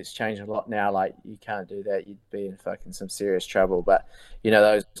 obviously it's changed a lot now. Like, you can't do that. You'd be in fucking some serious trouble. But, you know,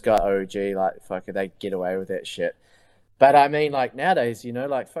 those guys, OG, like, fucking, they get away with that shit. But, I mean, like, nowadays, you know,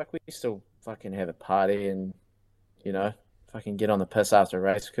 like, fuck, we still fucking have a party and, you know, fucking get on the piss after a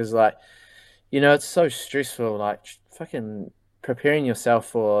race. Because, like, you know, it's so stressful. Like, fucking preparing yourself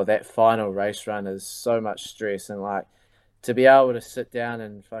for that final race run is so much stress. And, like, to be able to sit down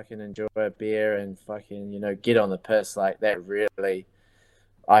and fucking enjoy a beer and fucking, you know, get on the piss, like, that really,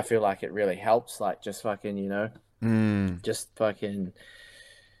 I feel like it really helps. Like, just fucking, you know, just fucking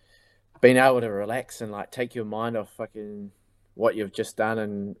being able to relax and, like, take your mind off fucking what you've just done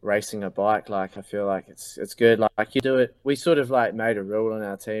and racing a bike. Like, I feel like it's good. Like, you do it. We sort of, like, made a rule in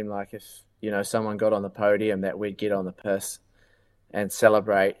our team. Like, if, you know, someone got on the podium, that we'd get on the piss and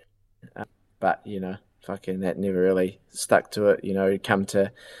celebrate. But, you know, fucking that never really stuck to it. You know, you'd come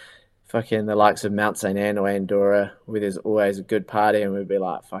to fucking the likes of Mount St. Anne or Andorra, where there's always a good party, and we'd be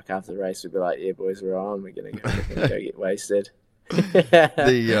like, fuck, after the race, we'd be like, yeah, boys, we're on. We're gonna go get wasted.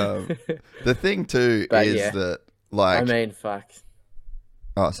 The thing too But is yeah. that, like, I mean, fuck.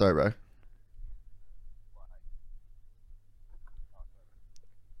 oh, sorry, bro.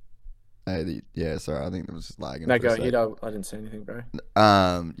 Yeah, sorry, I think it was just lagging. No, for a go sec. ahead. I didn't say anything, bro.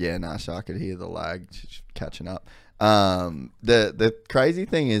 Yeah, nah, so I could hear the lag catching up. The crazy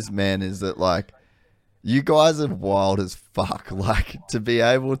thing is, man, is that, like, you guys are wild as fuck. Like, to be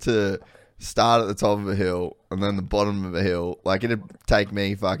able to start at the top of a hill and then the bottom of a hill, like, it'd take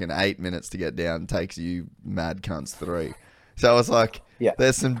me fucking 8 minutes to get down. Takes you mad cunts 3. So it's like, Yeah.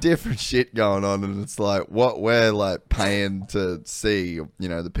 there's some different shit going on, and it's like what we're like paying to see, you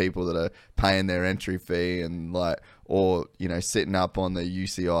know, the people that are paying their entry fee and, like, or, you know, sitting up on the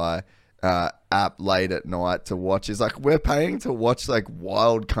UCI app late at night to watch, is like, we're paying to watch, like,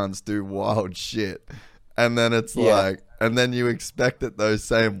 wild cunts do wild shit. And then it's like, and then you expect that those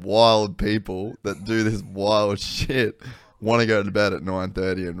same wild people that do this wild shit want to go to bed at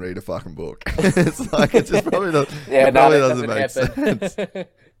 9:30 and read a fucking book. It's like, it just probably, Yeah, probably no, doesn't make that sense.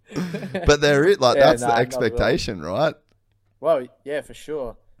 But there is, like, Yeah, that's no, the not at all. expectation, right? Well, yeah, for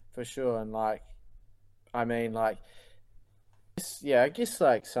sure. And, like, I mean, like, yeah, I guess,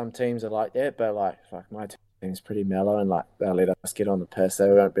 like, some teams are like that, but, like, fuck, my team's pretty mellow, and, like, they'll let us get on the piss. They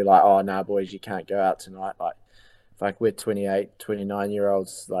won't be like, oh, nah, boys, you can't go out tonight. Like, we're 28,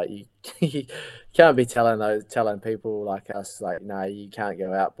 29-year-olds. Like, you can't be telling people like us, like, no, you can't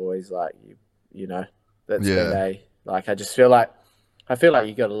go out, boys. Like, you know, that's the day. Like, I feel like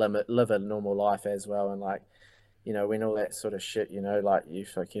you got to live a normal life as well. And, like, you know, when all that sort of shit, you know, like, you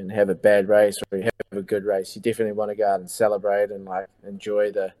fucking have a bad race or you have a good race, you definitely want to go out and celebrate and, like,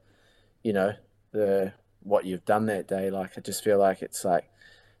 enjoy the, you know, what you've done that day. Like, I just feel like it's, like,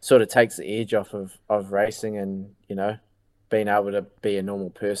 sort of takes the edge off of racing and, you know, being able to be a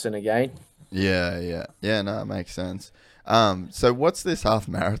normal person again. Yeah, no, it makes sense. So what's this half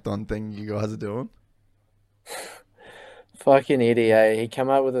marathon thing you guys are doing? Fucking Eddie, he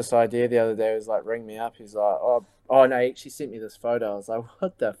came up with this idea the other day. He was like, ring me up. He's like, oh no, he actually sent me this photo. I was like,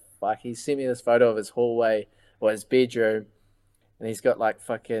 what the fuck? He sent me this photo of his hallway or his bedroom, and he's got, like,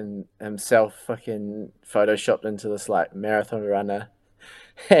 fucking himself fucking photoshopped into this, like, marathon runner.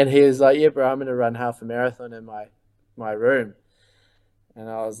 And he was like, yeah, bro, I'm going to run half a marathon in my room. And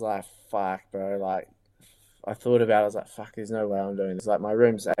I was like, fuck, bro. Like, I thought about it. I was like, fuck, there's no way I'm doing this. Like, my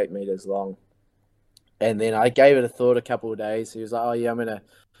room's 8 meters long. And then I gave it a thought a couple of days. He was like, oh, yeah, I'm going to,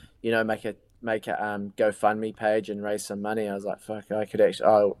 you know, make a GoFundMe page and raise some money. I was like, fuck, I could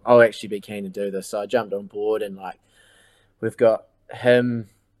actually, I'll actually be keen to do this. So I jumped on board, and, like, we've got him,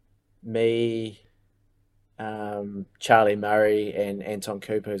 me, Charlie Murray and Anton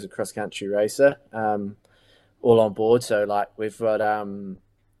Cooper, who's a cross-country racer, all on board. So, like, we've got,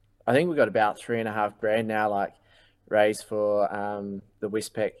 I think we've got about $3,500 now, like, raised for the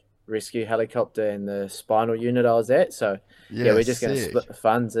Westpac rescue helicopter and the spinal unit I was at. So, yeah, we're just going to split the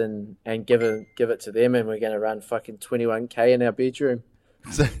funds and give it to them, and we're going to run fucking 21K in our bedroom.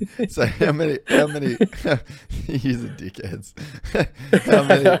 So how many he's a dickheads.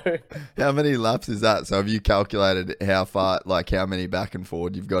 How many laps is that? So have you calculated how far, like, how many back and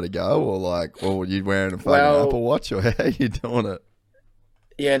forward you've got to go, or, like, or are you wearing a fucking Apple Watch, or how are you doing it?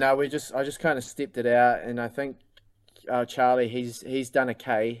 Yeah, no, I just kind of stepped it out, and I think Charlie, he's done a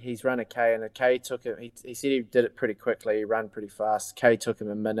K. He's run a K, and a K took him. He said he did it pretty quickly. He ran pretty fast. K took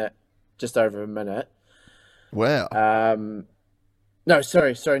him a minute, just over a minute. Wow. No,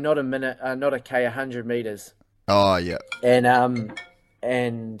 sorry, not a minute. Not a K, 100 meters. Oh yeah. And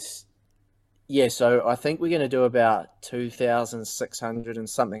Yeah, so I think we're going to do about 2,600 and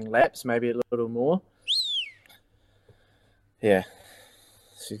something laps, maybe a little more. Yeah,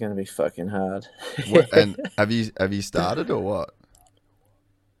 this is going to be fucking hard. And have you started or what?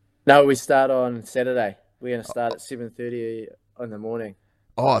 No, we start on Saturday. We're going to start at 7:30 in the morning.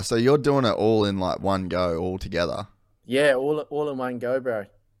 Oh, so you're doing it all in like one go, all together? Yeah, all in one go, bro.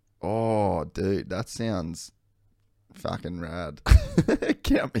 Oh, dude, that sounds fucking rad.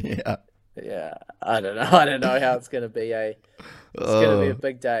 Count me out. Yeah, I don't know. I don't know how it's going to be. It's going to be a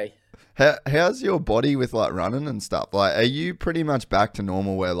big day. How's your body with like running and stuff? Like, are you pretty much back to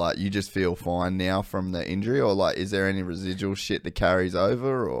normal where like you just feel fine now from the injury, or like is there any residual shit that carries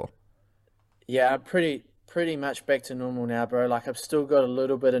over? Or Yeah, I'm pretty much back to normal now, bro. Like I've still got a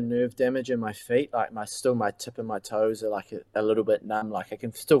little bit of nerve damage in my feet. Like my tip and my toes are like a little bit numb. Like I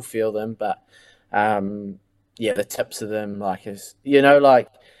can still feel them, but yeah, the tips of them like is like.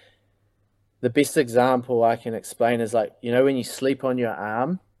 The best example I can explain is like, when you sleep on your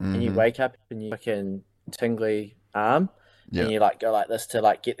arm and you wake up and you fucking tingly arm and you like go like this to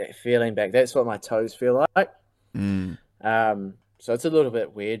like get that feeling back. That's what my toes feel like. So it's a little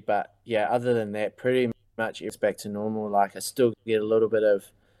bit weird, but yeah, other than that, pretty much it's back to normal. Like I still get a little bit of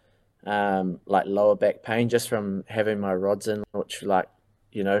like lower back pain just from having my rods in, which like,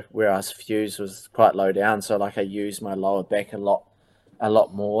 where I was fused was quite low down. So like I use my lower back a lot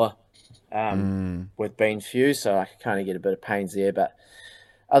more. With being fused, so I can kind of get a bit of pains there, but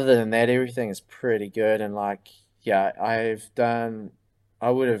other than that, everything is pretty good. And like, yeah, I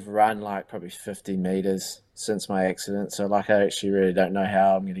would have run like probably 50 meters since my accident, so like I actually really don't know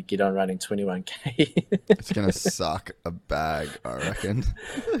how I'm going to get on running 21k. It's going to suck a bag, I reckon.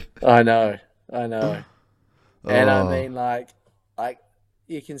 I know. And I mean like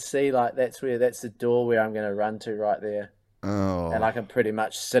you can see like that's the door where I'm going to run to right there. Oh. And like I'm pretty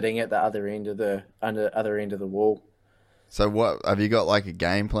much sitting at the other end of the wall. So what have you got? Like a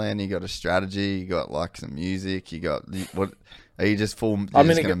game plan? You got a strategy? You got like some music? You got what? Are you just full?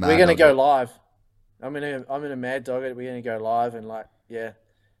 We're gonna go live. I'm in a mad dog it. We're gonna go live and like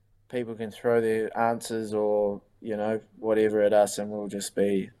people can throw their answers or whatever at us, and we'll just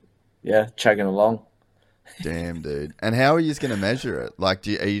be chugging along. Damn, dude. And how are you just gonna measure it? Like,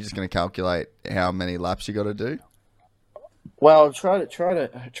 are you just gonna calculate how many laps you got to do? Well, try to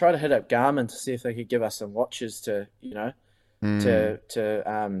hit up Garmin to see if they could give us some watches to to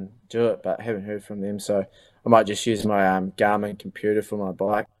do it, but I haven't heard from them, so I might just use my Garmin computer for my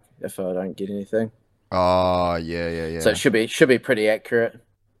bike if I don't get anything. Oh yeah. So it should be pretty accurate.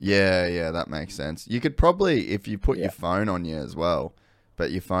 Yeah, that makes sense. You could probably if you put your phone on you as well,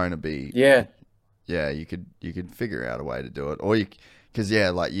 but your phone would be yeah. You could figure out a way to do it, or because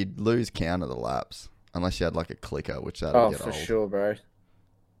like you'd lose count of the laps. Unless you had like a clicker, which that'll get old. Oh, for sure, bro.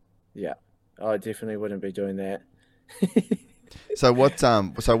 Yeah, I definitely wouldn't be doing that. So what's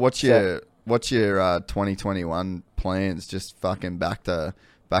your 2021 plans? Just fucking back to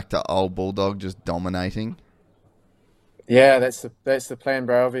old Bulldog, just dominating. Yeah, that's the plan,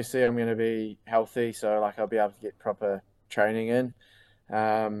 bro. Obviously, I'm going to be healthy, so like I'll be able to get proper training in.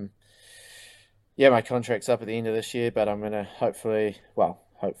 My contract's up at the end of this year, but I'm going to hopefully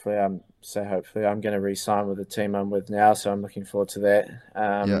I'm going to re-sign with the team I'm with now, so I'm looking forward to that.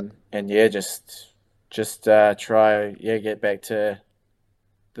 And just try get back to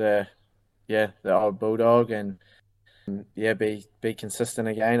the old Bulldog and be consistent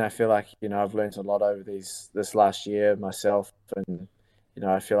again. I feel like I've learned a lot over this last year myself, and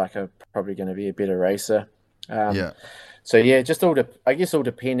I feel like I'm probably going to be a better racer. So just all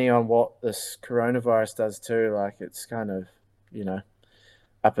depending on what this coronavirus does too. Like it's kind of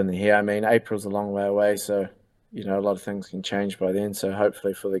up in the air. I mean, April's a long way away, so a lot of things can change by then. So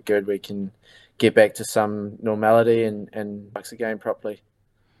hopefully for the good, we can get back to some normality and bikes the game properly.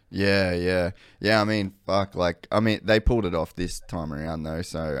 Yeah. I mean, they pulled it off this time around though,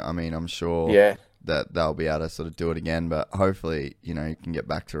 so I mean, I'm sure that they'll be able to sort of do it again. But hopefully, you can get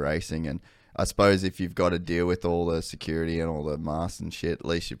back to racing. And I suppose if you've got to deal with all the security and all the masks and shit, at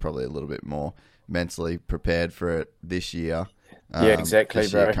least you're probably a little bit more mentally prepared for it this year. Exactly,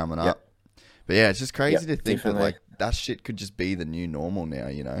 this bro. year coming up. But yeah, it's just crazy to think definitely. that like that shit could just be the new normal now,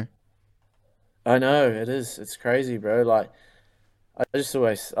 I know, it is. It's crazy, bro. Like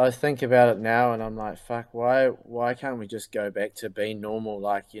I think about it now and I'm like, fuck, why can't we just go back to being normal?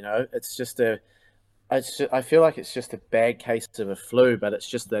 Like, it's just I feel like it's just a bad case of a flu, but it's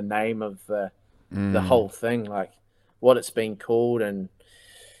just the name of the whole thing, like what it's been called, and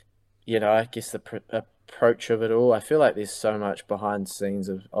I guess the approach of it all. I feel like there's so much behind the scenes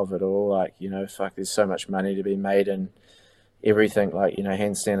of it all. Like, there's so much money to be made, and everything, like, you know,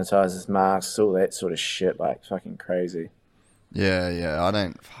 hand sanitizers, masks, all that sort of shit, like fucking crazy. Yeah.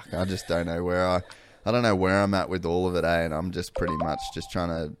 I just don't know where I don't know where I'm at with all of it, and I'm just pretty much just trying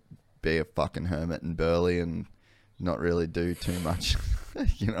to be a fucking hermit in Burley and not really do too much.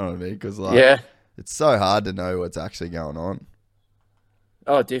 You know what I mean? Because it's so hard to know what's actually going on.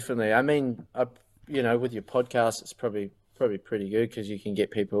 Oh, definitely. I mean, you know, with your podcast, it's probably pretty good because you can get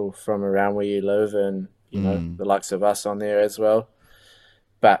people from around where you live and, you know, the likes of us on there as well.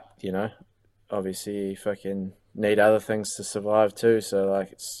 But, you know, obviously you fucking need other things to survive too. So,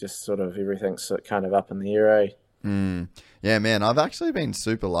 like, it's just sort of everything's kind of up in the air, eh? Yeah, man, I've actually been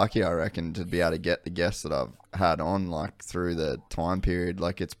super lucky, I reckon, to be able to get the guests that I've had on, like, through the time period.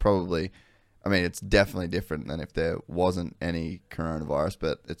 Like, it's probably, I mean, it's definitely different than if there wasn't any coronavirus,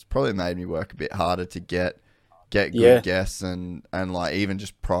 but it's probably made me work a bit harder to get good guests and like even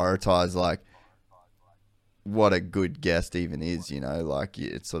just prioritize like what a good guest even is, you know, like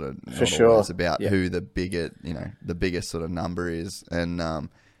it's sort of not always about who the biggest sort of number is. And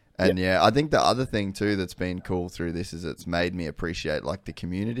I think the other thing too that's been cool through this is it's made me appreciate like the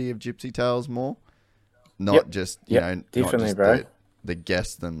community of Gypsy Tales more, not just definitely, not just bro. The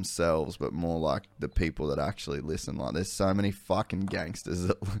guests themselves, but more like the people that actually listen. Like there's so many fucking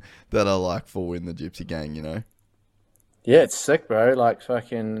gangsters that are like full in the Gypsy gang, you know. Yeah, it's sick, bro. Like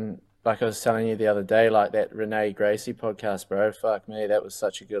fucking, like I was telling you the other day, like that Renee Gracie podcast, bro. Fuck me, that was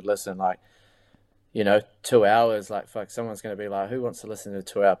such a good listen. Like, you know, 2 hours, like fuck, someone's going to be like, who wants to listen to a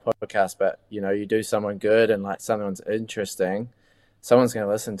 2 hour podcast? But, you know, you do someone good and like someone's interesting, someone's going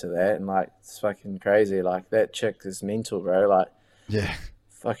to listen to that. And like, it's fucking crazy. Like that chick is mental, bro. Like, yeah,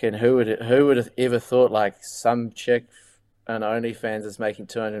 fucking who would have ever thought like some chick on OnlyFans is making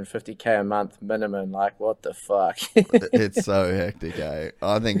 $250K a month minimum? Like, what the fuck? It's so hectic, eh?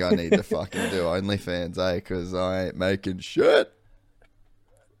 I think I need to fucking do OnlyFans, eh? Because I ain't making shit.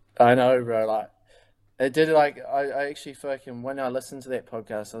 I know, bro. Like, it did. Like, I actually fucking, when I listened to that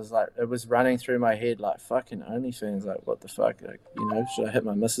podcast, I was like, it was running through my head, like, fucking OnlyFans. Like, what the fuck? Like, you know, should I hit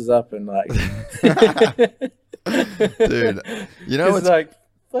my missus up and like, dude? You know what's like,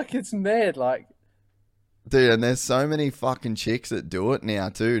 fuck, it's mad. Like, dude, and there's so many fucking chicks that do it now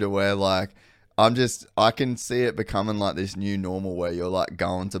too, to where like I can see it becoming like this new normal where you're like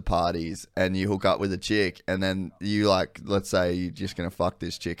going to parties and you hook up with a chick and then you like, let's say you're just going to fuck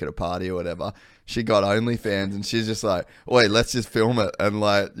this chick at a party or whatever. She got OnlyFans and she's just like, wait, let's just film it. And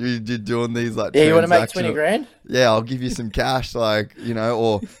like, you're doing these like, yeah, you want to make 20 grand? Yeah, I'll give you some cash, like, you know,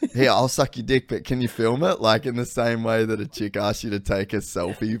 or here, I'll suck your dick, but can you film it? Like in the same way that a chick asks you to take a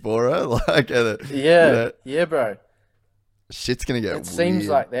selfie for her. Like, yeah, bro. Shit's going to get weird. It seems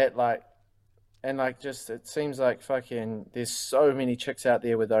like that, like, and like, just, it seems like fucking, there's so many chicks out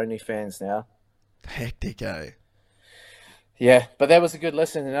there with OnlyFans now. Hectic, eh? Yeah, but that was a good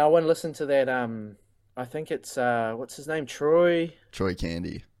listen, and I want to listen to that. I think it's what's his name, Troy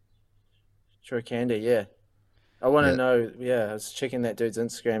Candy. Troy Candy. Yeah, I want to know. Yeah, I was checking that dude's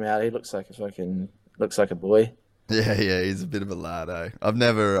Instagram out. He looks like a boy. Yeah, he's a bit of a lad, eh? I've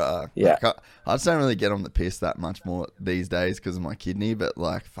never, like, I just don't really get on the piss that much more these days because of my kidney, but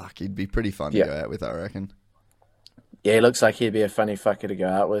like, fuck, he'd be pretty fun to go out with, I reckon. Yeah, he looks like he'd be a funny fucker to go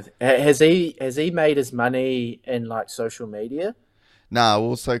out with. Has he made his money in like social media? Nah,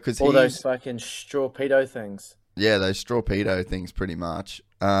 also because all those fucking straw pedo things. Yeah, those straw pedo things, pretty much.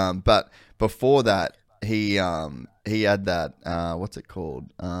 But before that, he had that what's it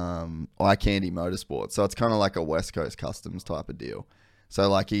called? Eye Candy Motorsports. So it's kind of like a West Coast Customs type of deal. So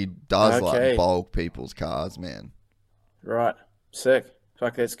like he does like bulk people's cars, man. Right, sick.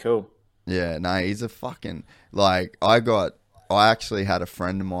 Fuck, that's cool. Yeah, no, he's a fucking, like, I actually had a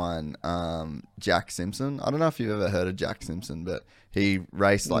friend of mine, Jack Simpson. I don't know if you've ever heard of Jack Simpson, but he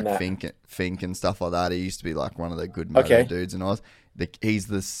raced like Fink and stuff like that. He used to be like one of the good motor dudes in Oz. He's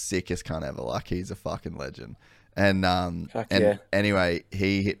the sickest cunt ever. Like, he's a fucking legend. And anyway,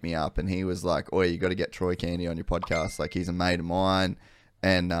 he hit me up and he was like, "Oi, you got to get Troy Candy on your podcast. Like, he's a mate of mine."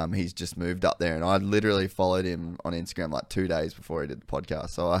 And he's just moved up there. And I literally followed him on Instagram like 2 days before he did the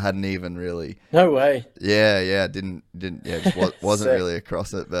podcast. So I hadn't even really... No way. Yeah. Wasn't really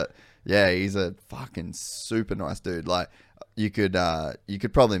across it. But yeah, he's a fucking super nice dude. Like, you could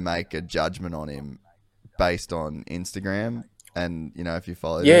probably make a judgment on him based on Instagram. And, you know, if you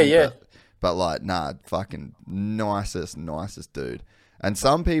followed him. Yeah. But like, nah, fucking nicest dude. And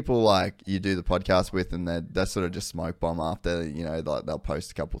some people, like, you do the podcast with and they're sort of just smoke bomb after, you know, like they'll post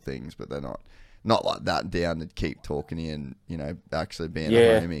a couple things, but they're not like that down to keep talking to you and, you know, actually being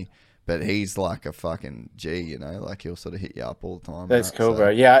a homie. But he's like a fucking G, you know, like he'll sort of hit you up all the time. That's cool, bro.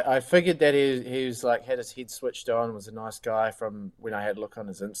 Yeah, I figured that he was like had his head switched on, was a nice guy from when I had a look on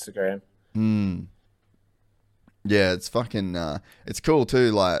his Instagram. Yeah, it's fucking it's cool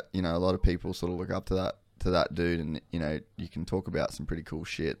too, like, you know, a lot of people sort of look up to that dude, and you know, you can talk about some pretty cool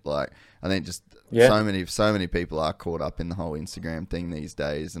shit. Like, I think just so many people are caught up in the whole Instagram thing these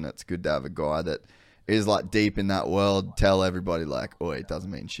days, and it's good to have a guy that is like deep in that world, tell everybody like, oh, it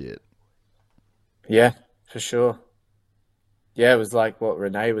doesn't mean shit. Yeah, for sure. Yeah, it was like what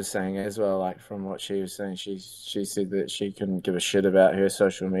Renee was saying as well, like from what she was saying, she said that she couldn't give a shit about her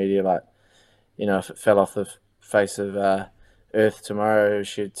social media, like, you know, if it fell off the face of Earth tomorrow,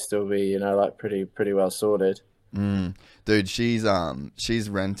 she'd still be, you know, like pretty well sorted. Dude, she's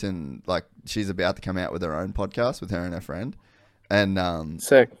renting, like, she's about to come out with her own podcast with her and her friend, and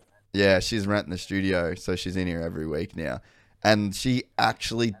Sick. yeah, she's renting the studio, so she's in here every week now, and she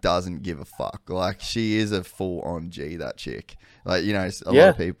actually doesn't give a fuck. Like, she is a full on G, that chick. Like, you know,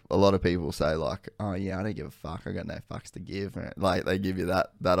 a lot of people say like, oh yeah, I don't give a fuck, I got no fucks to give, like they give you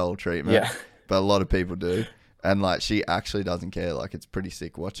that old treatment. Yeah. But a lot of people do. And, like, she actually doesn't care. Like, it's pretty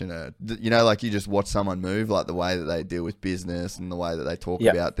sick watching her. You know, like, you just watch someone move, like, the way that they deal with business and the way that they talk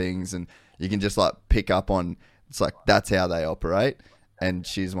about things. And you can just, like, pick up on, it's like, that's how they operate. And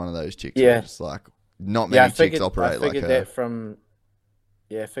she's one of those chicks. Yeah. It's like, not many chicks operate like her. I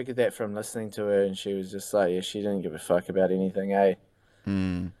figured that from listening to her, and she was just like, yeah, she didn't give a fuck about anything, eh?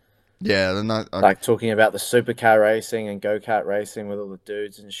 Yeah. Like, talking about the supercar racing and go-kart racing with all the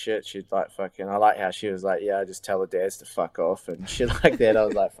dudes and shit. She'd like fucking, I like how she was like, yeah, I just tell the dads to fuck off and shit like that. I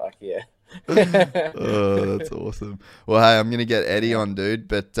was like, fuck yeah. Oh, that's awesome. Well, hey, I'm going to get Eddie on, dude.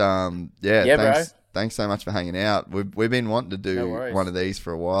 But, thanks so much for hanging out. We've been wanting to do one of these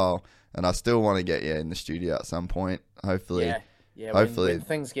for a while, and I still want to get you in the studio at some point, hopefully. Yeah. Hopefully. When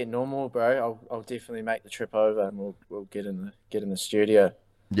things get normal, bro, I'll definitely make the trip over, and we'll get in the studio.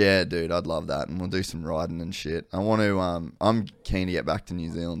 Yeah, dude, I'd love that, and we'll do some riding and shit. I want to. I'm keen to get back to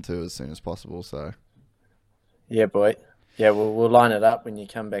New Zealand too as soon as possible. So. Yeah, boy. Yeah, we'll line it up when you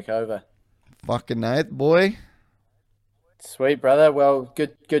come back over. Fucking Nate, boy. Sweet, brother. Well,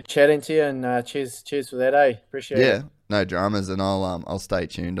 good chatting to you, and cheers for that, eh? Appreciate it. Yeah, no dramas, and I'll stay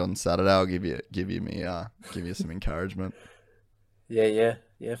tuned on Saturday. I'll give you some encouragement. Yeah.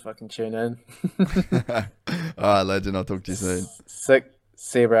 Fucking tune in. All right, legend. I'll talk to you soon. Sick.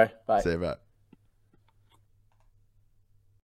 See you, bro. Bye. See you, bro.